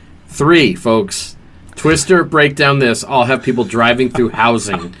 3, folks. Twister, break down this. I'll have people driving through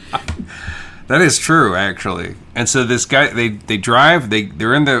housing. That is true, actually. And so this guy, they drive.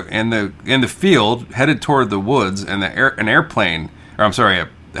 They're in the field, headed toward the woods, and the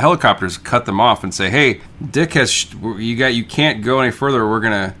helicopters cut them off and say, "Hey, Dick you can't go any further. We're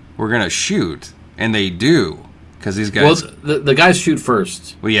gonna shoot," and they do because these guys. Well, the guys shoot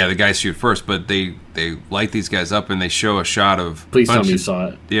first. Well, yeah, the guys shoot first, but they light these guys up and they show a shot of. Please tell me you saw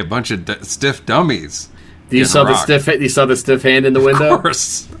it. Yeah, a bunch of stiff dummies. You saw the stiff hand in the window? Of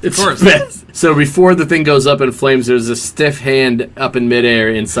course. So before the thing goes up in flames, there's a stiff hand up in midair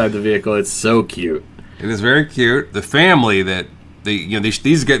inside the vehicle. It's so cute. It is very cute. The family that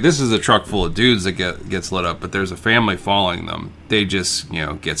these get, this is a truck full of dudes that gets lit up, but there's a family following them. They just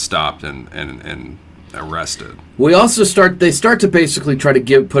get stopped and arrested. We also start to basically try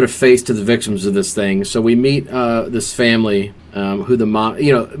to put a face to the victims of this thing. So we meet this family who the mom,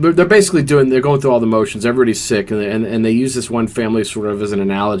 they're basically they're going through all the motions. Everybody's sick, and they use this one family sort of as an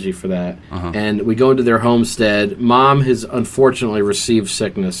analogy for that. Uh-huh. And we go into their homestead. Mom has unfortunately received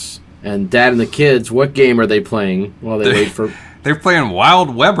sickness, and Dad and the kids, what game are they playing while they wait for? They're playing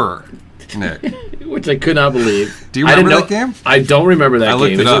Wild Weber, Nick. Which I could not believe. Do you remember that game? I don't remember that game. I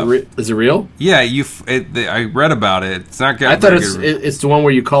looked it up. Is it real? Yeah, I read about it. It's not. I thought it's the one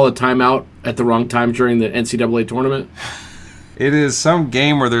where you call a timeout at the wrong time during the NCAA tournament. It is some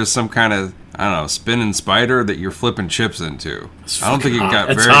game where there's some kind of, I don't know, spinning spider that you're flipping chips into. I don't think it got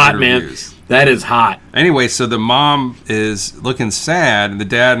very good reviews. That is hot. Anyway, so the mom is looking sad, and the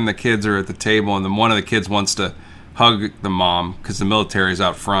dad and the kids are at the table, and then one of the kids wants to hug the mom because the military's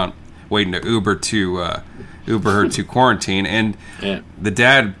out front waiting to Uber her to quarantine, and the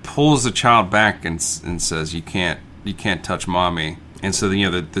dad pulls the child back and says, "You can't touch mommy." And so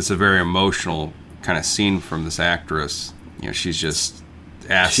this is a very emotional kind of scene from this actress. She's just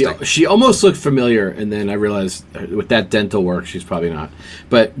asked. She almost looked familiar, and then I realized with that dental work, she's probably not.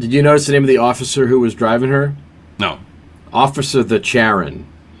 But did you notice the name of the officer who was driving her? No. Officer the Charon.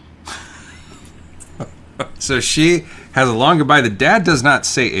 So she has a long goodbye. The dad does not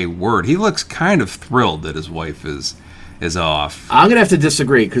say a word. He looks kind of thrilled that his wife is off. I'm going to have to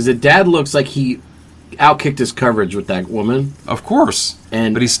disagree, because the dad looks like he outkicked his coverage with that woman. Of course.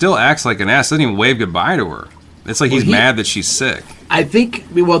 But he still acts like an ass. Doesn't even wave goodbye to her. It's like he's mad that she's sick. I think,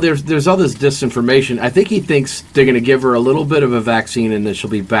 there's all this disinformation. I think he thinks they're going to give her a little bit of a vaccine and then she'll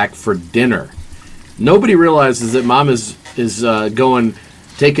be back for dinner. Nobody realizes that Mom is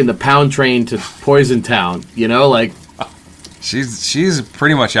taking the pound train to Poison Town. She's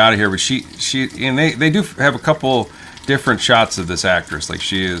pretty much out of here. But she and they do have a couple different shots of this actress. Like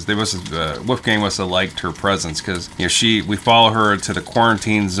Wolfgang must have liked her presence because we follow her to the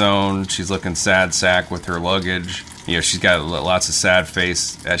quarantine zone. She's looking sad sack with her luggage. She's got lots of sad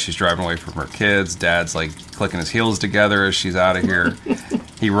face as she's driving away from her kids. Dad's like clicking his heels together as she's out of here.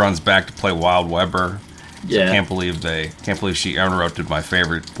 He runs back to play Wild Weber. Yeah. I can't believe she interrupted my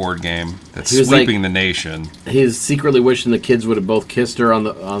favorite board game that's sweeping the nation. He's secretly wishing the kids would have both kissed her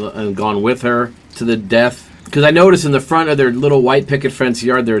and gone with her to the death. Because I noticed in the front of their little white picket fence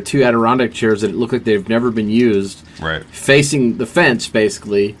yard, there are 2 Adirondack chairs that look like they've never been used. Right. Facing the fence,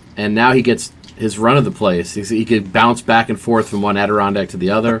 basically. And now he gets his run of the place. He could bounce back and forth from one Adirondack to the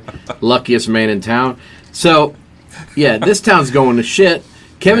other. Luckiest man in town. So, yeah, this town's going to shit.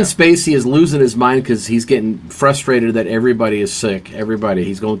 Kevin Spacey is losing his mind because he's getting frustrated that everybody is sick. Everybody.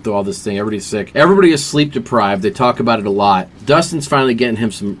 He's going through all this thing. Everybody's sick. Everybody is sleep deprived. They talk about it a lot. Dustin's finally getting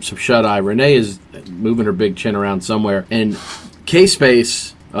him some shut-eye. Renee is moving her big chin around somewhere. And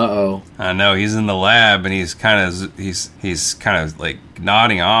K-Space, I know, he's in the lab, and he's kind of like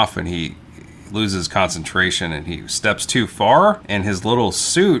nodding off, and he loses concentration, and he steps too far, and his little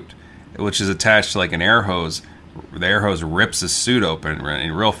suit, which is attached to like an air hose, the air hose rips his suit open,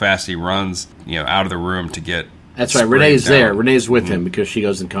 and real fast he runs, out of the room to get. That's right. Renee's down. There. Renee's with him because she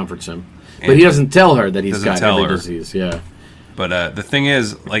goes and comforts him, but he doesn't tell her that he's got every disease. Yeah. But the thing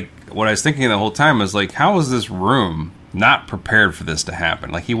is, like, what I was thinking the whole time was like, how is this room not prepared for this to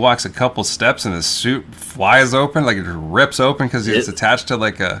happen? Like, he walks a couple steps and his suit flies open, like it just rips open because it's attached to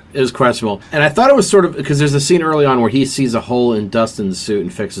like a. It was questionable, and I thought it was sort of because there's a scene early on where he sees a hole in Dustin's suit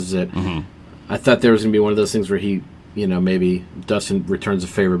and fixes it. Mm-hmm. I thought there was going to be one of those things where he, maybe Dustin returns a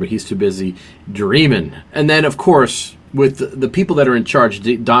favor, but he's too busy dreaming. And then, of course, with the people that are in charge,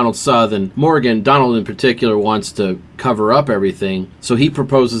 Donald South and Morgan, Donald in particular wants to cover up everything. So he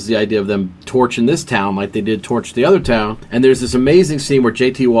proposes the idea of them torching this town like they did torch the other town. And there's this amazing scene where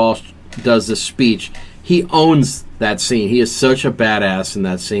J.T. Walsh does this speech. He owns that scene. He is such a badass in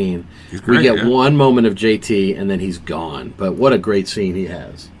that scene. Great, we get one moment of JT, and then he's gone. But what a great scene he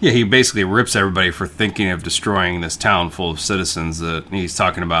has. Yeah, he basically rips everybody for thinking of destroying this town full of citizens that he's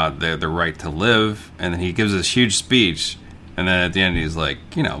talking about their right to live. And then he gives this huge speech. And then at the end, he's like,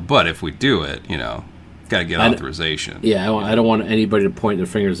 but if we do it, got to get authorization. Yeah, I don't want anybody to point their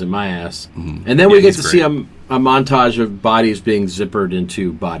fingers in my ass. Mm-hmm. And then we get to see a montage of bodies being zippered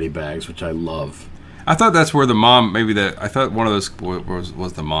into body bags, which I love. I thought that's where the mom, I thought one of those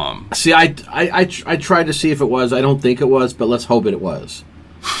was the mom. See, I tried to see if it was. I don't think it was, but let's hope it was.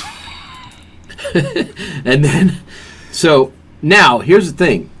 And then, so now here's the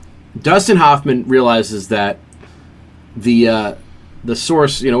thing: Dustin Hoffman realizes that the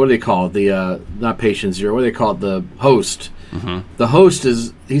source, what do they call it? The not patient zero. What do they call it? The host. Mm-hmm. The host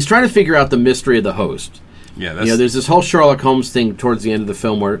he's trying to figure out the mystery of the host. Yeah, there's this whole Sherlock Holmes thing towards the end of the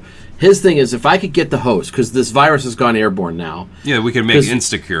film where his thing is, if I could get the host, because this virus has gone airborne now. Yeah, we can make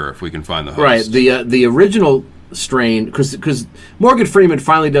Instacure if we can find the host. Right, the original strain, because Morgan Freeman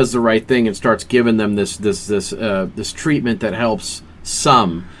finally does the right thing and starts giving them this treatment that helps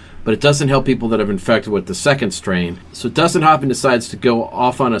some, but it doesn't help people that have infected with the second strain. So Dustin Hoffman decides to go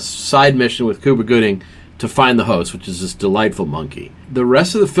off on a side mission with Cuba Gooding to find the host, which is this delightful monkey. The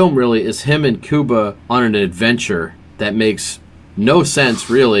rest of the film really is him and Cuba on an adventure that makes no sense,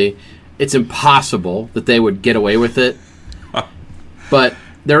 really. It's impossible that they would get away with it. But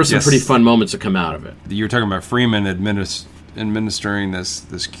there are some pretty fun moments that come out of it. You were talking about Freeman administering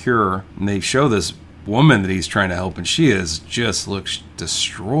this cure, and they show this woman that he's trying to help, and she looks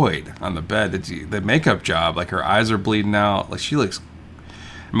destroyed on the bed. The makeup job, like her eyes are bleeding out. Like she looks.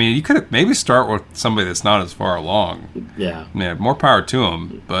 I mean, you could maybe start with somebody that's not as far along. Yeah. More power to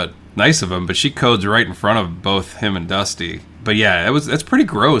him, but nice of him. But she codes right in front of both him and Dusty. But yeah, that's pretty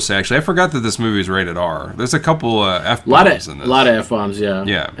gross, actually. I forgot that this movie is rated R. There's a couple F-bombs in this. A lot of F-bombs, yeah.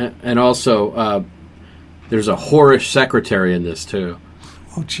 Yeah. And also, there's a whorish secretary in this, too.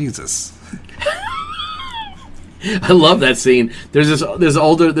 Oh, Jesus. I love that scene. There's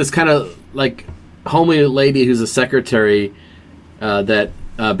this kind of, like, homely lady who's a secretary that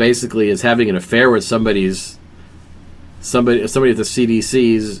basically is having an affair with somebody at the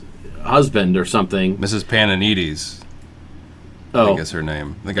CDC's husband or something. Mrs. Pananides. I think that's her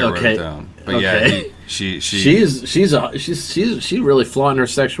name. I think I wrote it down. But yeah, she's really flaunting her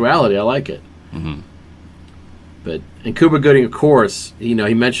sexuality. I like it. Mm-hmm. And Cuba Gooding, of course, he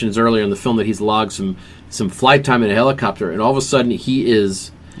mentions earlier in the film that he's logged some flight time in a helicopter, and all of a sudden he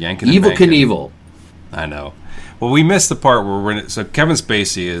is Yanking Evel Knievel. I know. Well, we missed the part where Kevin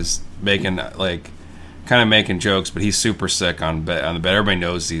Spacey is making making jokes, but he's super sick on the bed. Everybody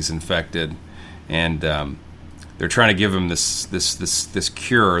knows he's infected, and they're trying to give him this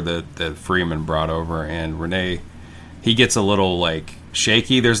cure that Freeman brought over, and Renee, he gets a little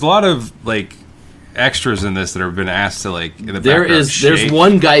shaky. There's a lot of extras in this that have been asked to in the background shake. There's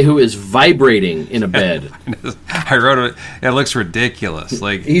one guy who is vibrating in a bed. I wrote it. It looks ridiculous.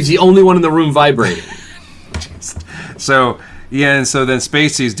 He's the only one in the room vibrating. So yeah, and so then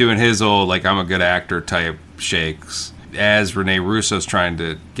Spacey's doing his old I'm a good actor type shakes as Rene Russo's trying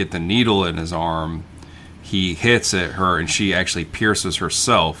to get the needle in his arm. he hits at her and she actually pierces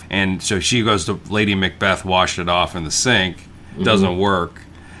herself. And so she goes to Lady Macbeth, wash it off in the sink. Doesn't work.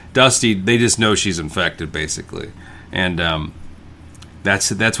 Dusty, they just know she's infected, basically. And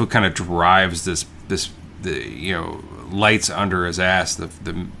that's what kind of drives the lights under his ass.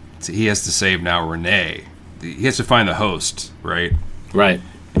 He has to save now Renee. He has to find the host, right? Right.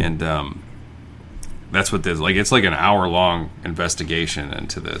 And that's what this like. It's like an hour-long investigation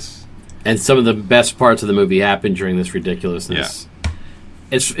into this. And some of the best parts of the movie happen during this ridiculousness. Yeah.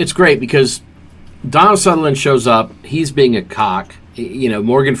 It's great because Donald Sutherland shows up. He's being a cock.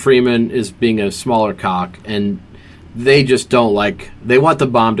 Morgan Freeman is being a smaller cock, and they just don't they want the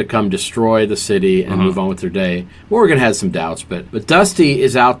bomb to come destroy the city and move on with their day. Morgan has some doubts, but Dusty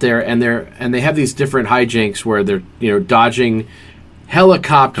is out there, and they have these different hijinks where they're dodging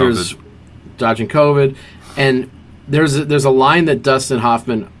helicopters, dodging COVID, and there's a line that Dustin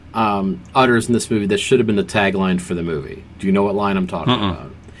Hoffman utters in this movie that should have been the tagline for the movie. Do you know what line I'm talking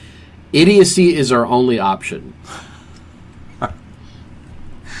about? Idiocy is our only option.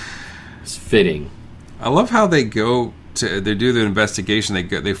 It's fitting. I love how they do the investigation.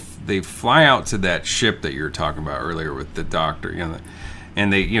 They fly out to that ship that you were talking about earlier with the doctor,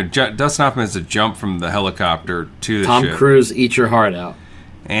 and Dustin Hoffman has to jump from the helicopter to the ship. Tom Cruise, eat your heart out.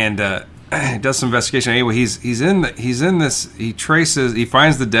 And does some investigation. Anyway, he's in this. He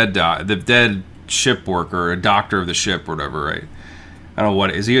finds the dead ship worker, a doctor of the ship, or whatever. Right? I don't know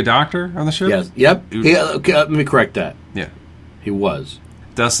what is he a doctor on the ship? Yes. Yep. Okay, let me correct that. Yeah, he was.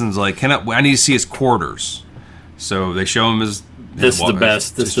 Dustin's like, I need to see his quarters. So they show him his. This is the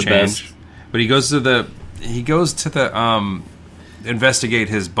best. This is the best. But he goes to the investigate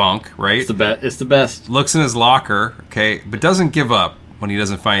his bunk. Right. It's the best. Looks in his locker. Okay, but doesn't give up when he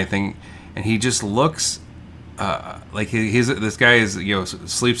doesn't find anything, and he just looks like this guy is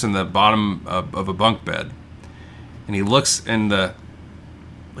sleeps in the bottom of a bunk bed, and he looks in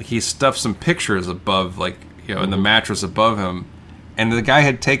he stuffed some pictures above in the mattress above him. And the guy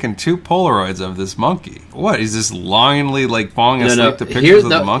had taken 2 Polaroids of this monkey. What? He's just longingly falling asleep to pictures of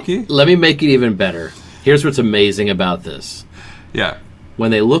the monkey? Let me make it even better. Here's what's amazing about this. Yeah. When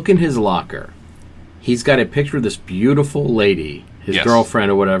they look in his locker, he's got a picture of this beautiful lady, his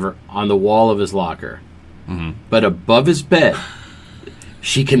girlfriend or whatever, on the wall of his locker. Mm-hmm. But above his bed,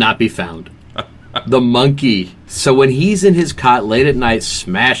 she cannot be found. The monkey. So when he's in his cot late at night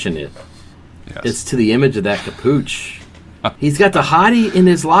smashing it, it's to the image of that capuch. He's got the hottie in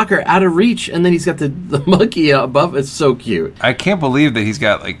his locker out of reach, and then he's got the monkey above. It's so cute. I can't believe that he's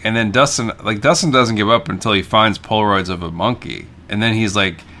got and then Dustin doesn't give up until he finds Polaroids of a monkey, and then he's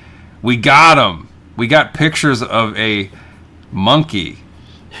like, "We got him. We got pictures of a monkey,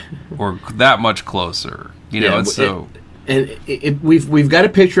 or that much closer." We've got a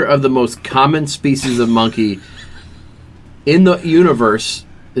picture of the most common species of monkey in the universe.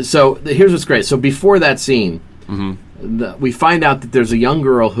 So here's what's great. So before that scene. Mm-hmm. We find out that there's a young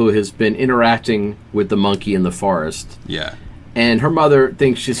girl who has been interacting with the monkey in the forest. Yeah. And her mother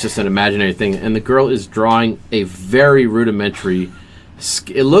thinks she's just an imaginary thing. And the girl is drawing a very rudimentary...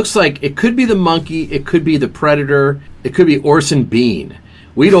 It looks like it could be the monkey, it could be the predator, it could be Orson Bean.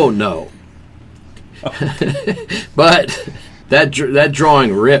 We don't know. But that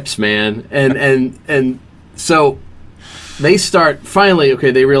drawing rips, man. And so they start... Finally,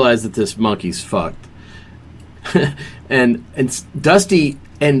 they realize that this monkey's fucked. and Dusty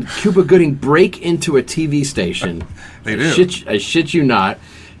and Cuba Gooding break into a TV station. They do. I shit you not.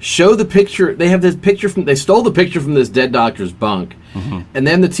 Show the picture. They have this picture they stole the picture from this dead doctor's bunk. Mm-hmm. And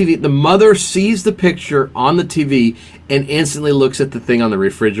then the mother sees the picture on the TV and instantly looks at the thing on the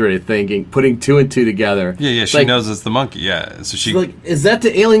refrigerator thinking, putting 2 and 2 together. Yeah, she knows it's the monkey, yeah. So she is that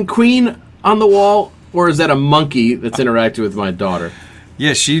the alien queen on the wall, or is that a monkey that's interacting with my daughter?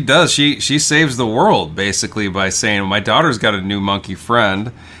 Yeah, she does. She saves the world, basically, by saying, my daughter's got a new monkey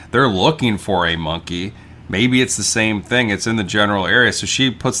friend. They're looking for a monkey. Maybe it's the same thing. It's in the general area. So she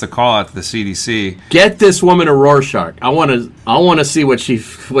puts the call out to the CDC. Get this woman a Rorschach. I want to see what she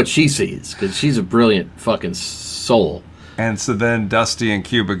sees, because she's a brilliant fucking soul. And so then Dusty and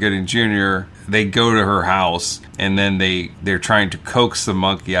Cuba Gooding Jr., they go to her house, and then they're trying to coax the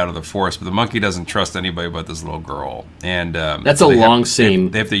monkey out of the forest, but the monkey doesn't trust anybody but this little girl. And that's a long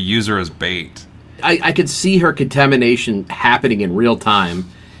scene. They have to use her as bait. I could see her contamination happening in real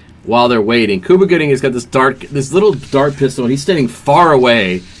time while they're waiting. Cuba Gooding has got this little dart pistol, and he's standing far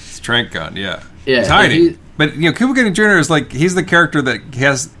away. It's a trank gun, yeah. Yeah, he's hiding. But Cuba Gooding Jr. is he's the character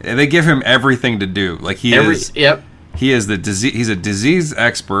that they give him everything to do. Yep. He is he's a disease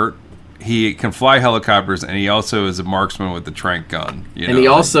expert. He can fly helicopters, and he also is a marksman with the trank gun. He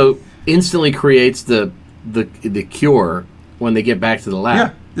also instantly creates the the cure when they get back to the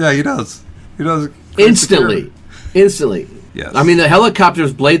lab. Yeah, he does. He does Instantly. Yes. I mean, the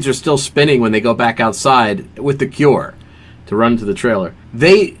helicopter's blades are still spinning when they go back outside with the cure to run to the trailer.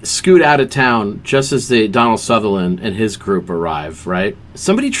 They scoot out of town just as the Donald Sutherland and his group arrive, right?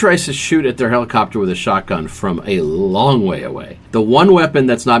 Somebody tries to shoot at their helicopter with a shotgun from a long way away. The one weapon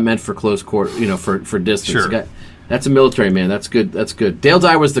that's not meant for close quarter, for distance. Sure. That's a military man. That's good. Dale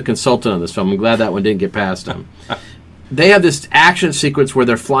Dye was the consultant on this film. I'm glad that one didn't get past him. They have this action sequence where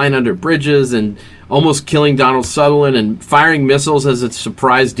they're flying under bridges and almost killing Donald Sutherland and firing missiles as a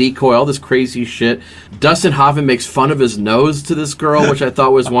surprise decoy, all this crazy shit. Dustin Hoffman makes fun of his nose to this girl, which I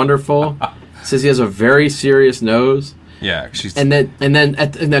thought was wonderful. Says he has a very serious nose. Yeah, and then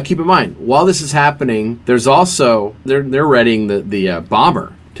now keep in mind, while this is happening, there's also they're readying the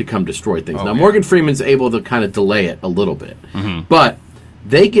bomber to come destroy things. Now Morgan Freeman's able to kind of delay it a little bit, but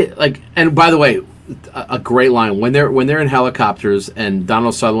they get and by the way, a great line when they're in helicopters and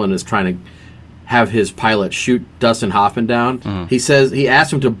Donald Sutherland is trying to have his pilot shoot Dustin Hoffman down. He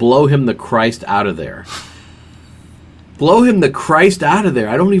asks him to blow him the Christ out of there. Blow him the Christ out of there.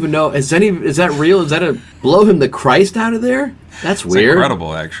 I don't even know. Is that real? Is that a blow him the Christ out of there? That's weird. It's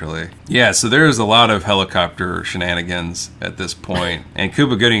incredible, actually. Yeah, so there's a lot of helicopter shenanigans at this point, and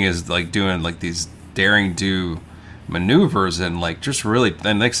Cuba Gooding is doing these daring do maneuvers and just really.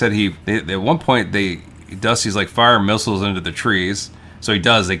 And like I said, at one point Dusty's firing missiles into the trees. So he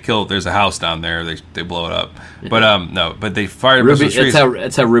does. They kill. There's a house down there. They blow it up. But no. But they fire missiles.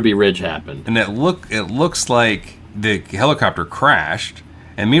 That's how Ruby Ridge happened. And it looks like the helicopter crashed.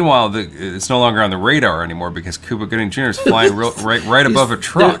 And meanwhile, it's no longer on the radar anymore because Cuba Gooding Jr. is flying right above a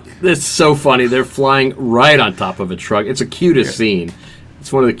truck. It's so funny. They're flying right on top of a truck. It's the cutest scene.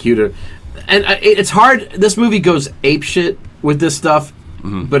 It's one of the cuter. And it's hard. This movie goes apeshit with this stuff.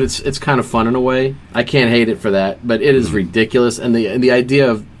 But it's kind of fun in a way. I can't hate it for that, but it is ridiculous. And the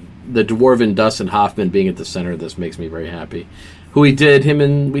idea of the dwarven Dustin Hoffman being at the center of this makes me very happy. We did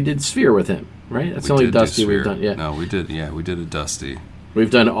Sphere with him, right? That's the only Dusty we've done. Yeah, no, we did a Dusty.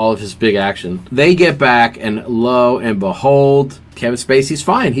 We've done all of his big action. They get back, and lo and behold, Kevin Spacey's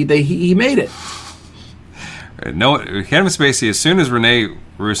fine. He made it. No, Kevin Spacey. As soon as Rene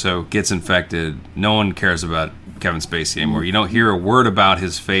Russo gets infected, no one cares about Kevin Spacey anymore. You don't hear a word about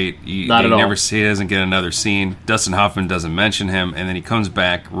his fate. Not at all. He doesn't get another scene. Dustin Hoffman doesn't mention him, and then he comes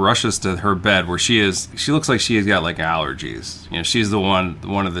back, rushes to her bed where she is. She looks like she has got allergies. She's the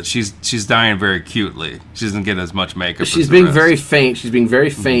one of the. She's dying very cutely. She doesn't get as much makeup. She's being very faint. She's being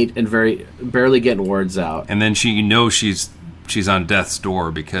very faint and barely getting words out. And then she's on death's door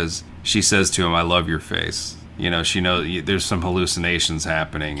because she says to him, "I love your face." She knows there's some hallucinations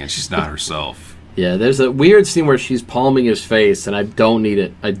happening, and she's not herself. Yeah, there's a weird scene where she's palming his face, and I don't need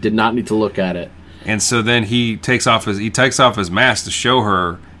it. I did not need to look at it. And so then he takes off his mask to show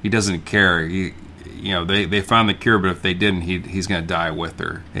her he doesn't care. They found the cure, but if they didn't, he's going to die with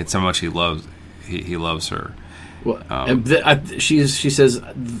her. It's how much he loves her. Well, she says,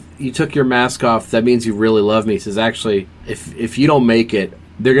 "You took your mask off. That means you really love me." He says, "Actually, if you don't make it,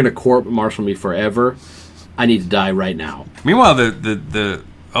 they're going to court-martial me forever. I need to die right now." Meanwhile, the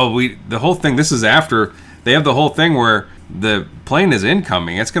whole thing, this is after they have the whole thing where the plane is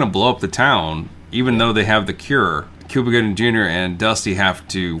incoming. It's going to blow up the town, even though they have the cure. Cuba Gooding Jr. and Dusty have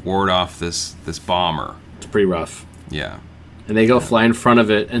to ward off this bomber. It's pretty rough. Yeah. And they go fly in front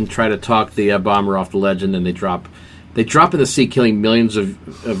of it and try to talk the bomber off the ledge, and then they drop in the sea, killing millions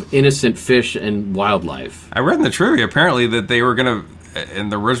of innocent fish and wildlife. I read in the trivia, apparently, that they were going to, in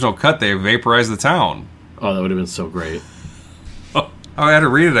the original cut, they vaporized the town. Oh, that would have been so great. I had to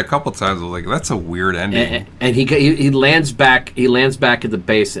read it a couple times. I was like, "That's a weird ending." And he lands back. He lands back at the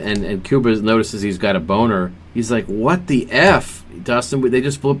base, and Cuba notices he's got a boner. He's like, "What the f, Dustin? They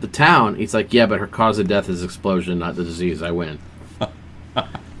just blew up the town." He's like, "Yeah, but her cause of death is explosion, not the disease. I win."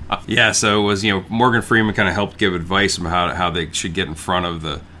 Yeah, so it was Morgan Freeman kind of helped give advice on how they should get in front of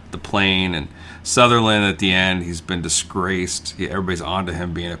the plane, and Sutherland at the end, he's been disgraced. Everybody's onto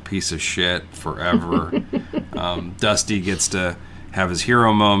him being a piece of shit forever. Dusty gets to have his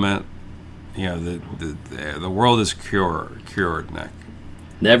hero moment. The world is cured, Nick.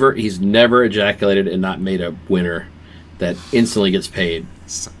 He's never ejaculated and not made a winner that instantly gets paid.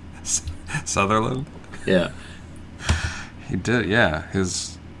 Sutherland? Yeah. He did, yeah.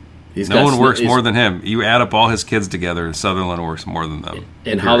 No one works more than him. You add up all his kids together, and Sutherland works more than them.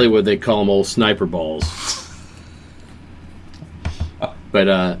 In Hollywood, they call them old sniper balls.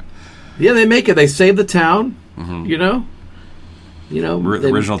 But, they make it. They save the town,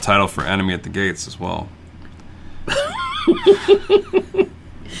 original title for Enemy at the Gates as well.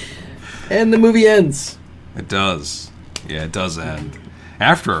 And the movie ends. It does. Yeah, it does end.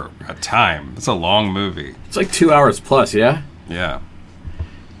 After a time. It's a long movie. It's like 2 hours plus, yeah? Yeah.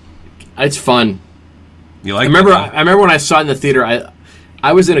 It's fun. You like I remember when I saw it in the theater,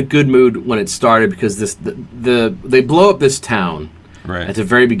 I was in a good mood when it started because they blow up this town right at the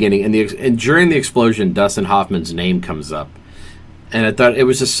very beginning, and during the explosion, Dustin Hoffman's name comes up. And I thought it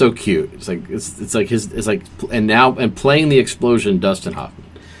was just so cute. It's like playing the explosion, Dustin Hoffman.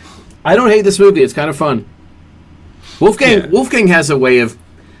 I don't hate this movie. It's kind of fun. Wolfgang has a way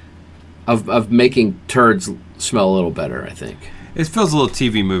of making turds smell a little better, I think. It feels a little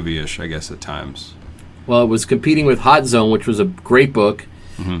TV movie-ish, I guess, at times. Well, it was competing with Hot Zone, which was a great book,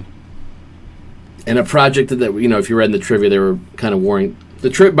 and a project that, if you read in the trivia, they were kind of warning.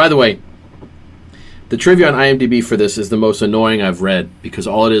 By the way, the trivia on IMDb for this is the most annoying I've read, because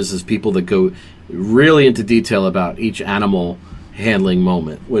all it is people that go really into detail about each animal handling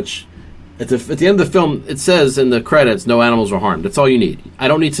moment, which at the end of the film, it says in the credits, no animals were harmed. That's all you need. I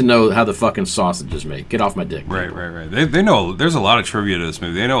don't need to know how the fucking sausage is made. Get off my dick. Right. They know, there's a lot of trivia to this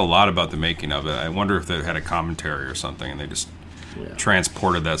movie. They know a lot about the making of it. I wonder if they had a commentary or something, and they just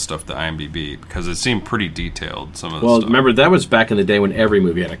transported that stuff to IMDb, because it seemed pretty detailed, some of the stuff. Remember, that was back in the day when every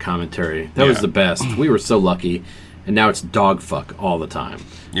movie had a commentary. That was the best. We were so lucky, and now it's dog fuck all the time.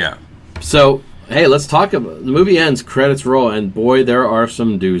 Yeah. So, hey, let's talk about the movie. Ends, credits roll, and boy, there are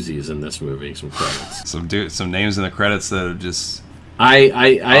some doozies in this movie. Some credits, some names in the credits that are just.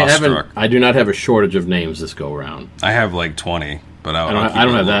 I do not have a shortage of names this go around. I have like 20, but I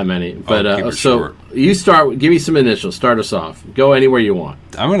don't have that many. But so short. You start. Give me some initials. Start us off. Go anywhere you want.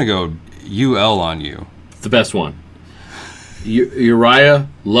 I'm gonna go UL on you. It's the best one. Uriah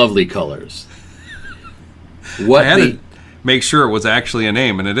Lovely Colors. What? I had to make sure it was actually a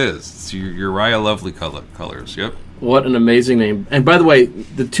name, and it is. It's Uriah Lovely Colors. Yep. What an amazing name! And by the way,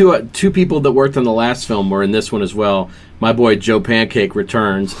 the two people that worked on the last film were in this one as well. My boy Joe Pancake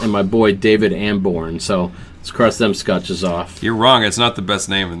returns, and my boy David Amborn. So let's cross them scotches off. You're wrong. It's not the best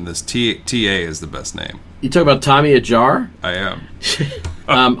name in this. TA is the best name. You talk about Tommy Ajar? I am.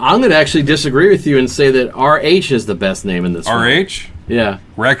 I'm going to actually disagree with you and say that RH is the best name in this film. RH? Yeah.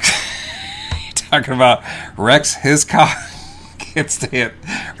 Rex. Talking about Rex Hiscox. Can't stay it.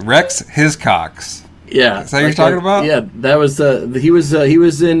 Rex Hiscox. Yeah. Is that what you're talking about? Yeah, that was he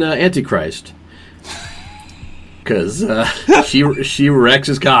was in Antichrist. Because she wrecks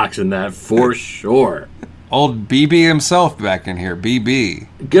his cocks in that for sure. Old BB himself back in here. BB.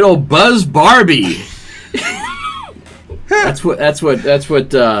 Good old Buzz Barbie. That's what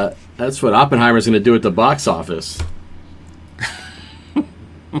Oppenheimer's going to do at the box office.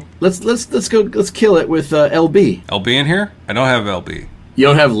 Let's kill it with LB. LB in here? I don't have LB. You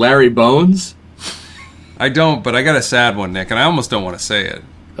don't have Larry Bones? I don't, but I got a sad one, Nick, and I almost don't want to say it.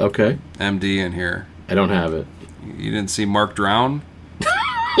 Okay. MD in here. I don't have it. You didn't see Mark Drown?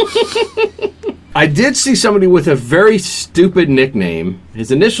 I did see somebody with a very stupid nickname.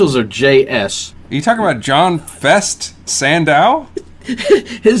 His initials are JS. Are you talking about John Fest Sandow?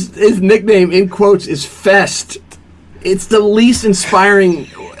 His nickname, in quotes, is Fest. It's the least inspiring.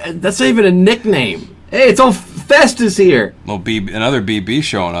 That's not even a nickname. Hey, it's all Fest is here. Another BB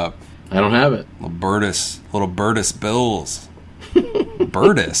showing up. I don't have it. Little Burtis Bills.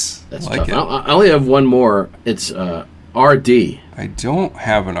 Burtis. That's like tough. it. I only have one more. It's RD. I don't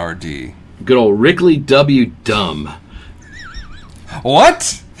have an RD. Good old Rickley W. Dumb.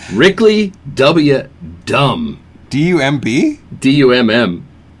 What? Rickley W. Dumb. DUMB? DUMM.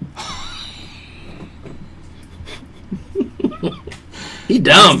 He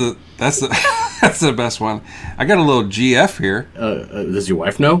dumb. That's the best one. I got a little GF here. Does your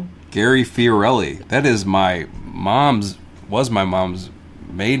wife know? Gary Fiorelli. That is my mom's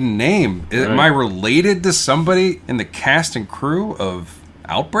maiden name. Right. Am I related to somebody in the cast and crew of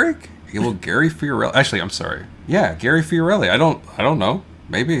Outbreak? A little Gary Fiorelli. Actually, I'm sorry. Yeah, Gary Fiorelli. I don't know.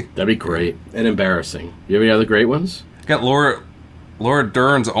 Maybe. That'd be great and embarrassing. You have any other great ones? I got Laura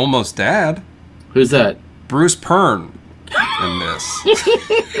Dern's almost dad. Who's that? Bruce Pern in this.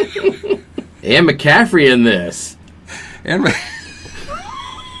 And McCaffrey in this. And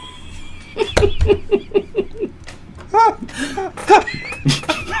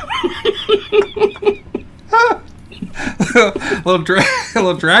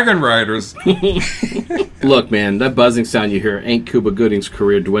little dragon riders. Look, man, that buzzing sound you hear ain't Cuba Gooding's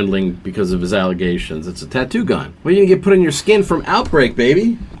career dwindling because of his allegations. It's a tattoo gun. What are you gonna get put on your skin from Outbreak,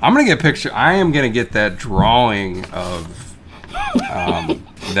 baby? I'm gonna get a picture. I am gonna get that drawing of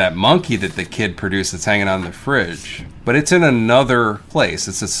that monkey that the kid produced that's hanging on the fridge. But it's in another place.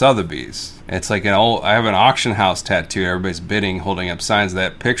 It's at Sotheby's. It's like I have an auction house tattoo. Everybody's bidding, holding up signs.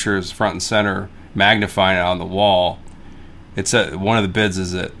 That picture is front and center magnifying it on the wall. It's at one of the bids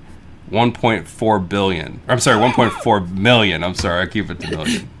is at 1.4 billion. I'm sorry, 1.4 million. I'm sorry, I keep it to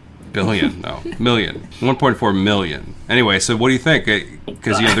million. Billion, no, million. 1.4 million. Anyway, so what do you think?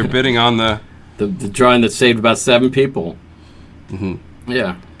 Because they're bidding on the drawing that saved about 7 people. Mm-hmm.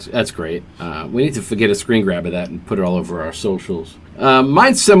 Yeah, that's great. We need to get a screen grab of that and put it all over our socials.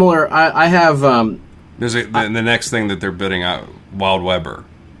 Mine's similar. I have. There's the next thing that they're bidding out, Wild Weber.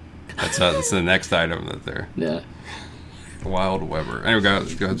 That's the next item that they're. Yeah. Wild Weber. Anyway,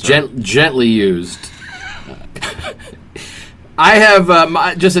 go ahead. Gently used. I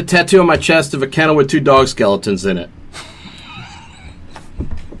have just a tattoo on my chest of a kennel with 2 dog skeletons in it.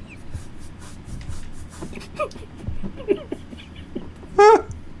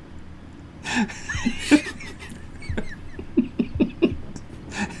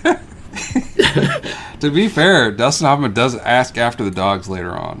 To be fair, Dustin Hoffman does ask after the dogs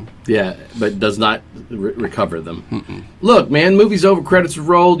later on. Yeah, but does not recover them. Mm-mm. Look, man, movie's over, credits have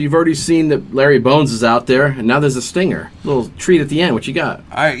rolled. You've already seen that Larry Bones is out there, and now there's a stinger. Little treat at the end. What you got?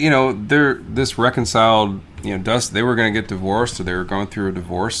 They're this reconciled. They were going to get divorced, or they were going through a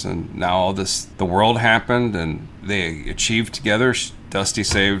divorce, and now all this, the world happened, and they achieved together. Dusty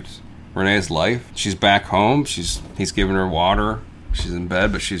saved Renee's life. She's back home. He's giving her water. She's in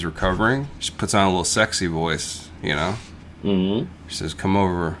bed, but she's recovering. She puts on a little sexy voice, Mm-hmm. She says, "Come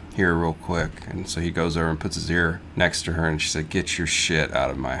over here real quick." And so he goes over and puts his ear next to her, and she said, "Get your shit out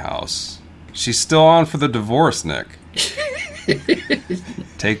of my house." She's still on for the divorce, Nick.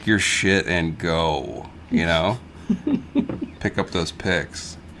 Take your shit and go, Pick up those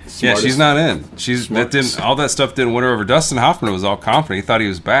pics. Yeah, she's not in. All that stuff didn't win her over. Dustin Hoffman was all confident. He thought he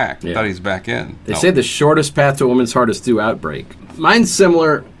was back. Yeah. Thought he was back in. They say the shortest path to a woman's heart is through Outbreak. Mine's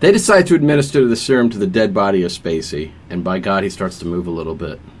similar. They decide to administer the serum to the dead body of Spacey, and by God, he starts to move a little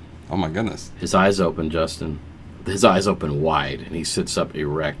bit. Oh my goodness. His eyes open, Justin. His eyes open wide, and he sits up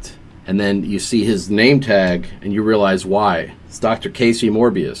erect. And then you see his name tag, and you realize why. It's Dr. Casey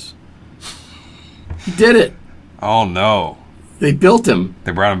Morbius. He did it. Oh no. They built him.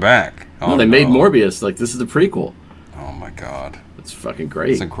 They brought him back. Oh, they made Morbius. Like, this is the prequel. Oh my God. It's fucking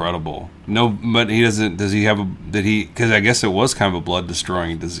great. It's incredible. No, but he doesn't. Does he have a? Did he? Because I guess it was kind of a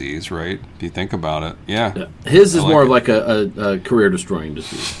blood-destroying disease, right? If you think about it, yeah. His is more of like a career-destroying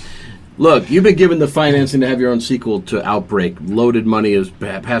disease. Look, you've been given the financing to have your own sequel to Outbreak. Loaded money has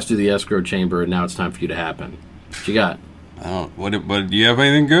passed through the escrow chamber, and now it's time for you to happen. What you got? I don't. What? Do you have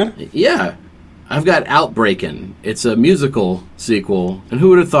anything good? Yeah. I've got Outbreakin'. It's a musical sequel, and who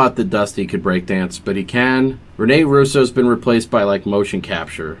would have thought that Dusty could break dance, but he can. Rene Russo's been replaced by, motion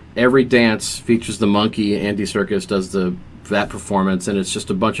capture. Every dance features the monkey. Andy Serkis does that performance, and it's just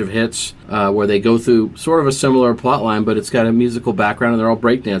a bunch of hits where they go through sort of a similar plot line, but it's got a musical background, and they're all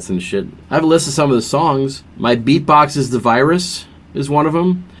breakdancing and shit. I have a list of some of the songs. My Beatbox is the Virus is one of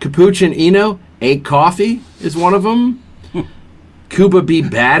them. Capuchin Eno, Ain't Coffee is one of them. Cuba Be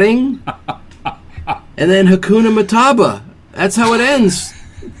Batting. And then Hakuna Matata. That's how it ends.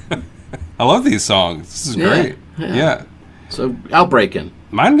 I love these songs. This is great. Yeah. So Outbreakin'.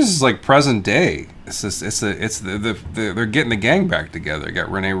 Mine is just like present day. They're getting the gang back together. You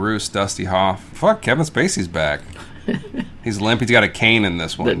got Rene Russe, Dusty Hoff. Fuck, Kevin Spacey's back. He's limp. He's got a cane in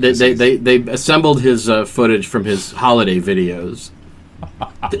this one. They assembled his footage from his holiday videos.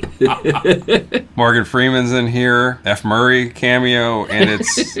 Morgan Freeman's in here. F. Murray cameo, and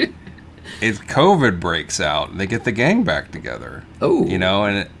it's COVID breaks out, and they get the gang back together. Oh,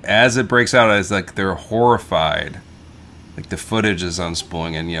 and as it breaks out, it's like they're horrified. Like the footage is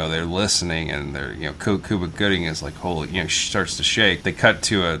unspooling, and they're listening, and they're Cuba Gooding is like holy, starts to shake. They cut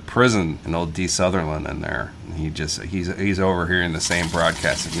to a prison, and old D. Sutherland in there, and he's overhearing the same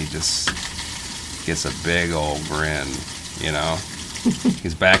broadcast, and he just gets a big old grin,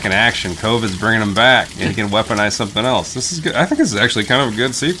 He's back in action. COVID's bringing him back, and he can weaponize something else. This is good. I think this is actually kind of a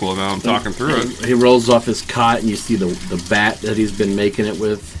good sequel now I'm talking through it. He rolls off his cot, and you see the bat that he's been making it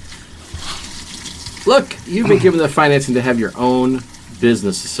with. Look, you've been given the financing to have your own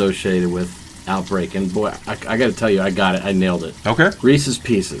business associated with Outbreak, and boy, I got to tell you, I got it. I nailed it. Okay. Reese's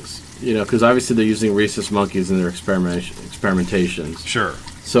Pieces. Because obviously they're using rhesus monkeys in their experimentations. Sure.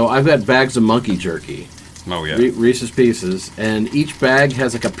 So I've got bags of monkey jerky. Oh, yeah. Reese's Pieces, and each bag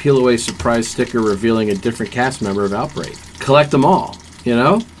has like a peel-away surprise sticker revealing a different cast member of Outbreak. Collect them all,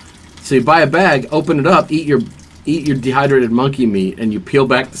 So you buy a bag, open it up, eat your dehydrated monkey meat, and you peel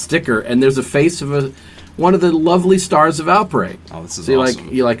back the sticker, and there's a face of one of the lovely stars of Outbreak. Oh, this is so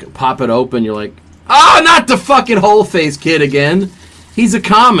awesome. You pop it open, you're like, oh, not the fucking whole-face kid again. He's a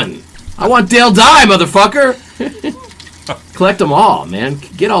common. I want Dale Dye, motherfucker. Collect them all, man.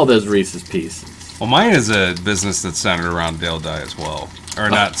 Get all those Reese's Pieces. Well, mine is a business that's centered around Dale Dye as well. Or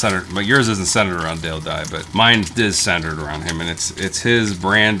not centered, but yours isn't centered around Dale Dye, but mine is centered around him, and it's his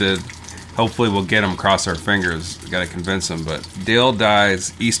branded. Hopefully we'll get him, cross our fingers. We gotta convince him, but Dale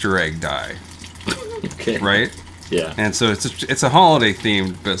Dye's Easter egg dye. Okay. Right? Yeah. And so it's a holiday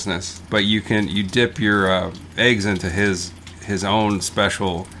themed business, but you dip your eggs into his own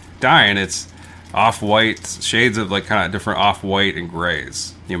special dye, and it's off-white shades of like kind of different off-white and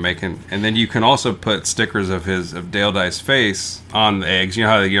grays. And then you can also put stickers of Dale Dye's face on the eggs. You know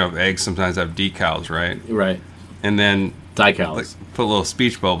how eggs sometimes have decals, right? Right. And then decals. Like, put little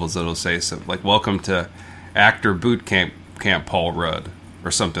speech bubbles that'll say something like "Welcome to Actor Boot Camp Paul Rudd"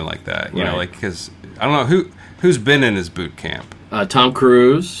 or something like that. You know, like because I don't know who's been in his boot camp. Tom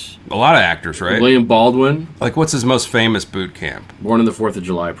Cruise. A lot of actors, right? William Baldwin. Like, what's his most famous boot camp? Born on the 4th of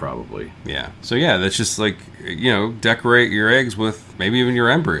July, probably. Yeah. So, yeah, that's just like, decorate your eggs with maybe even your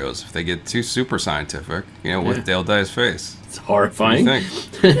embryos if they get too super scientific, with Dale Dye's face. It's horrifying. What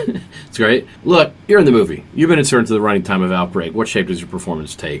do you think? It's great. Look, you're in the movie. You've been inserted to the running time of Outbreak. What shape does your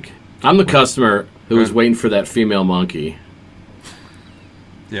performance take? I'm the customer who was waiting for that female monkey.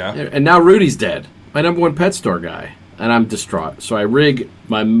 Yeah. And now Rudy's dead. My number one pet store guy. And I'm distraught. So I rig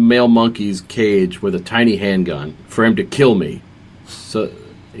my male monkey's cage with a tiny handgun for him to kill me. So,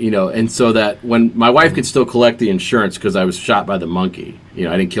 and so that when my wife could still collect the insurance because I was shot by the monkey,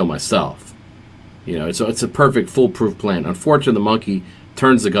 I didn't kill myself. So it's a perfect foolproof plan. Unfortunately, the monkey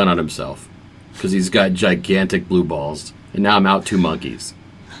turns the gun on himself because he's got gigantic blue balls. And now I'm out 2 monkeys.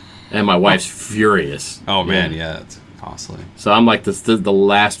 And my wife's furious. Oh, man, yeah, it's costly. So I'm like the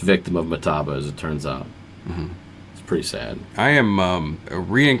last victim of Mataba, as it turns out. Mm-hmm. Pretty sad. I am a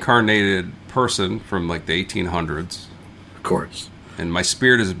reincarnated person from like the 1800s. Of course. And my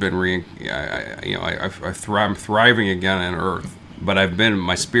spirit has been I'm thriving again on Earth, but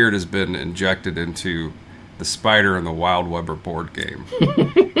my spirit has been injected into the Spider and the Wild Weber board game,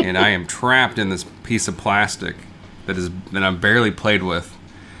 and I am trapped in this piece of plastic that I'm barely played with,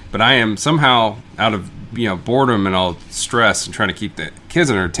 but I am somehow out of boredom and all stress and trying to keep the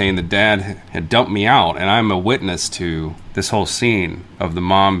kids entertained. The dad had dumped me out, and I'm a witness to this whole scene of the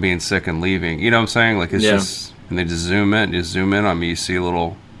mom being sick and leaving. You know what I'm saying? Like it's just, and they just zoom in on me. You see a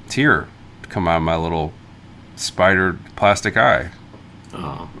little tear come out of my little spider plastic eye.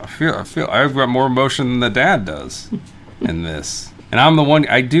 Oh. I feel I've got more emotion than the dad does in this, and I'm the one.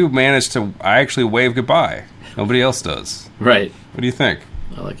 I actually wave goodbye. Nobody else does. Right. What do you think?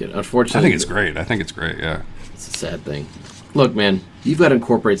 I like it. Unfortunately, I think it's great. Yeah. It's a sad thing. Look, man, you've got to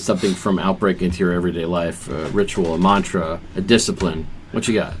incorporate something from Outbreak into your everyday life. A ritual, a mantra, a discipline. What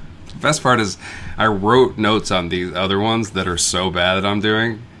you got? The best part is I wrote notes on these other ones that are so bad that I'm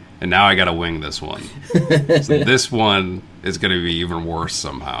doing, and now I got to wing this one. So this one is going to be even worse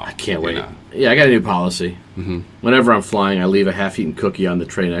somehow. I can't wait. Yeah, I got a new policy. Mm-hmm. Whenever I'm flying, I leave a half-eaten cookie on the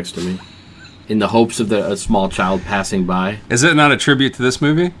tray next to me. In the hopes of a small child passing by. Is it not a tribute to this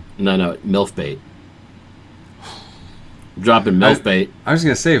movie? No, MILF bait. Dropping MILF bait. I was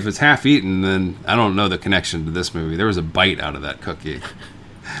going to say, if it's half-eaten, then I don't know the connection to this movie. There was a bite out of that cookie.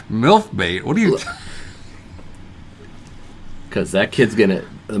 MILF bait? What do you... Because that kid's going to...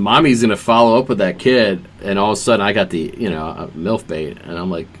 The mommy's going to follow up with that kid, and all of a sudden I got the, MILF bait. And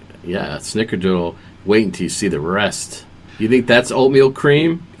I'm like, yeah, snickerdoodle, wait until you see the rest. You think that's oatmeal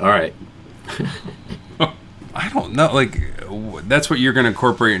cream? All right. I don't know. Like, that's what you're going to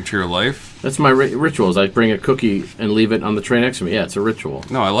incorporate into your life? That's my rituals. I bring a cookie and leave it on the tray next to me. Yeah, it's a ritual.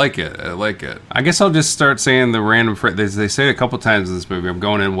 No, I like it. I guess I'll just start saying the random phrase. They say it a couple times in this movie. I'm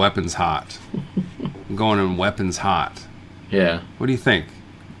going in weapons hot. I'm going in weapons hot. Yeah. What do you think?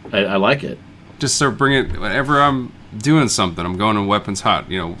 I like it. Just start bringing it whenever I'm doing something. I'm going in weapons hot.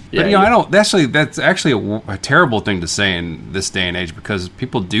 But yeah. I don't. That's actually a terrible thing to say in this day and age because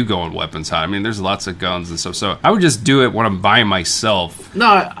people do go in weapons hot. I mean, there's lots of guns and stuff. So I would just do it when I'm by myself.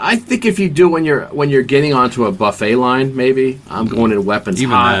 No, I think if you do when you're getting onto a buffet line, maybe I'm going in weapons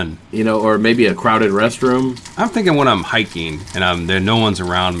even hot. Then, or maybe a crowded restroom. I'm thinking when I'm hiking and no one's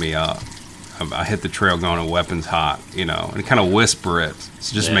around me. I hit the trail going in weapons hot. And kind of whisper it.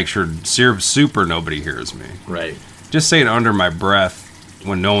 So just make sure super nobody hears me. Right. Just say it under my breath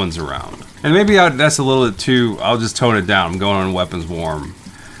when no one's around. And maybe that's a little bit too... I'll just tone it down. I'm going on weapons warm.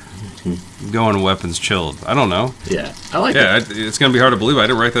 I'm going on weapons chilled. I don't know. Yeah, I like it. It's going to be hard to believe I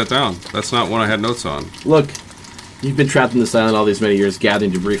didn't write that down. That's not one I had notes on. Look, you've been trapped in this island all these many years,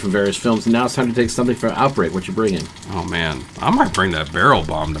 gathering debris from various films, and now it's time to take something from Outbreak. What you bringing? Oh, man. I might bring that barrel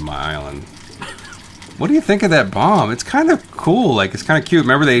bomb to my island. What do you think of that bomb? It's kind of cool. Like, it's kind of cute.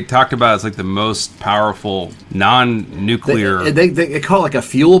 Remember they talked about it's like the most powerful non-nuclear... They call it like a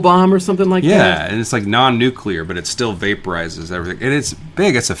fuel bomb or something like that? Yeah, and it's like non-nuclear, but it still vaporizes everything. And it's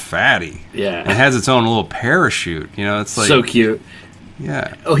big. It's a fatty. Yeah. It has its own little parachute. You know, it's like... So cute.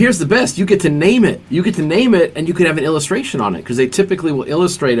 Yeah. Oh, here's the best. You get to name it. You get to name it, and you could have an illustration on it, because they typically will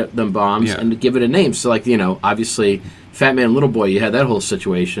illustrate them bombs and give it a name. So, like, obviously... Fat Man, Little Boy, you had that whole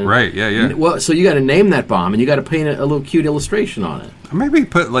situation. Right, yeah. Well, so you got to name that bomb, and you got to paint a little cute illustration on it. Maybe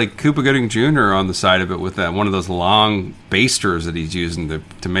put, like, Cuba Gooding Jr. on the side of it with that one of those long basters that he's using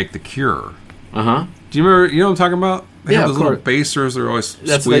to make the cure. Uh-huh. Do you remember, you know what I'm talking about? They have those of little course. basters they're always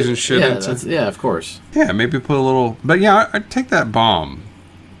squeezing shit into. Yeah, of course. Yeah, maybe put a little... But, yeah, I'd take that bomb,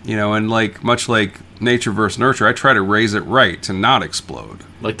 and, like, much like nature versus nurture, I try to raise it right to not explode.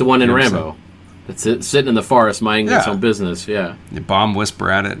 Like the one in Rambo. That's it, sitting in the forest minding its own business, yeah. You bomb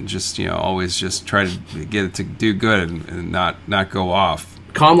whisper at it and just, always just try to get it to do good and not go off.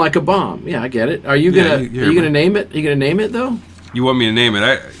 Calm like a bomb. Yeah, I get it. Are you gonna name it? Are you gonna name it though? You want me to name it?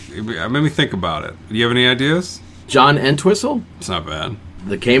 I made me think about it. Do you have any ideas? John Entwistle? It's not bad.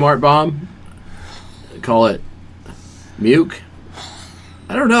 The Kmart bomb? Call it Muke?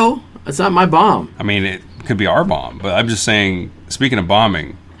 I don't know. It's not my bomb. I mean, it could be our bomb, but I'm just saying, speaking of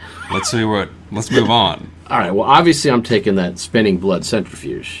bombing, let's move on. All right, well, obviously I'm taking that spinning blood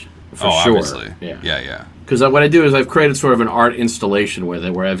centrifuge. For sure. Obviously. Yeah. Because what I do is I've created sort of an art installation with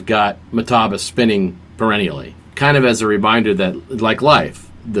it where I've got Mataba spinning perennially. Kind of as a reminder that, like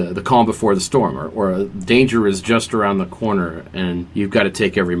life, the calm before the storm, or danger is just around the corner and you've got to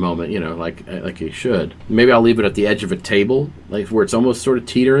take every moment, like you should. Maybe I'll leave it at the edge of a table, like where it's almost sort of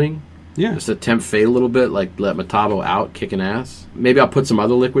teetering. Yeah. Just to tempt fate a little bit, like let Matabo out kicking ass. Maybe I'll put some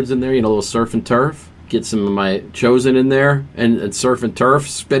other liquids in there, a little surf and turf. Get some of my chosen in there and surf and turf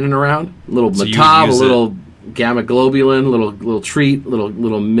spinning around. A little Matab, a little gamma globulin, little treat,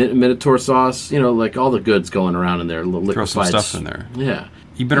 little Minotaur sauce. Like all the goods going around in there. Little throw liquefied some stuff in there. Yeah.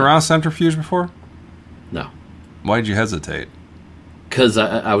 You been around centrifuge before? No. Why did you hesitate? Because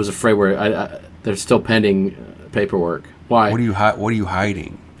I was afraid they're still pending paperwork. Why? What are you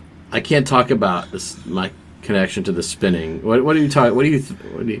hiding? I can't talk about this. My connection to the spinning. What are you talking? What do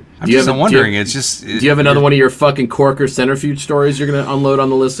you? I'm wondering. It's just. Do you have another one of your fucking Corker centrifuge stories you're going to unload on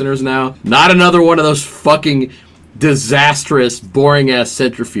the listeners now? Not another one of those fucking disastrous, boring ass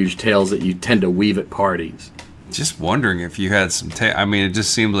centrifuge tales that you tend to weave at parties. Just wondering if you had some. I mean, it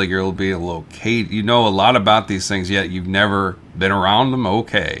just seems like you'll be a little. You know a lot about these things, yet you've never been around them.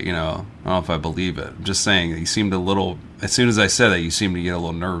 Okay, I don't know if I believe it. I'm just saying that you seemed a little. As soon as I said that, you seemed to get a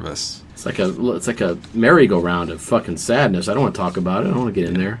little nervous. It's like a merry-go-round of fucking sadness. I don't want to talk about it. I don't want to get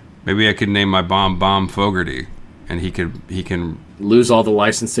in there. Maybe I could name my bomb Fogarty, and he can lose all the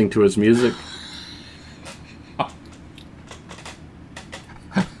licensing to his music.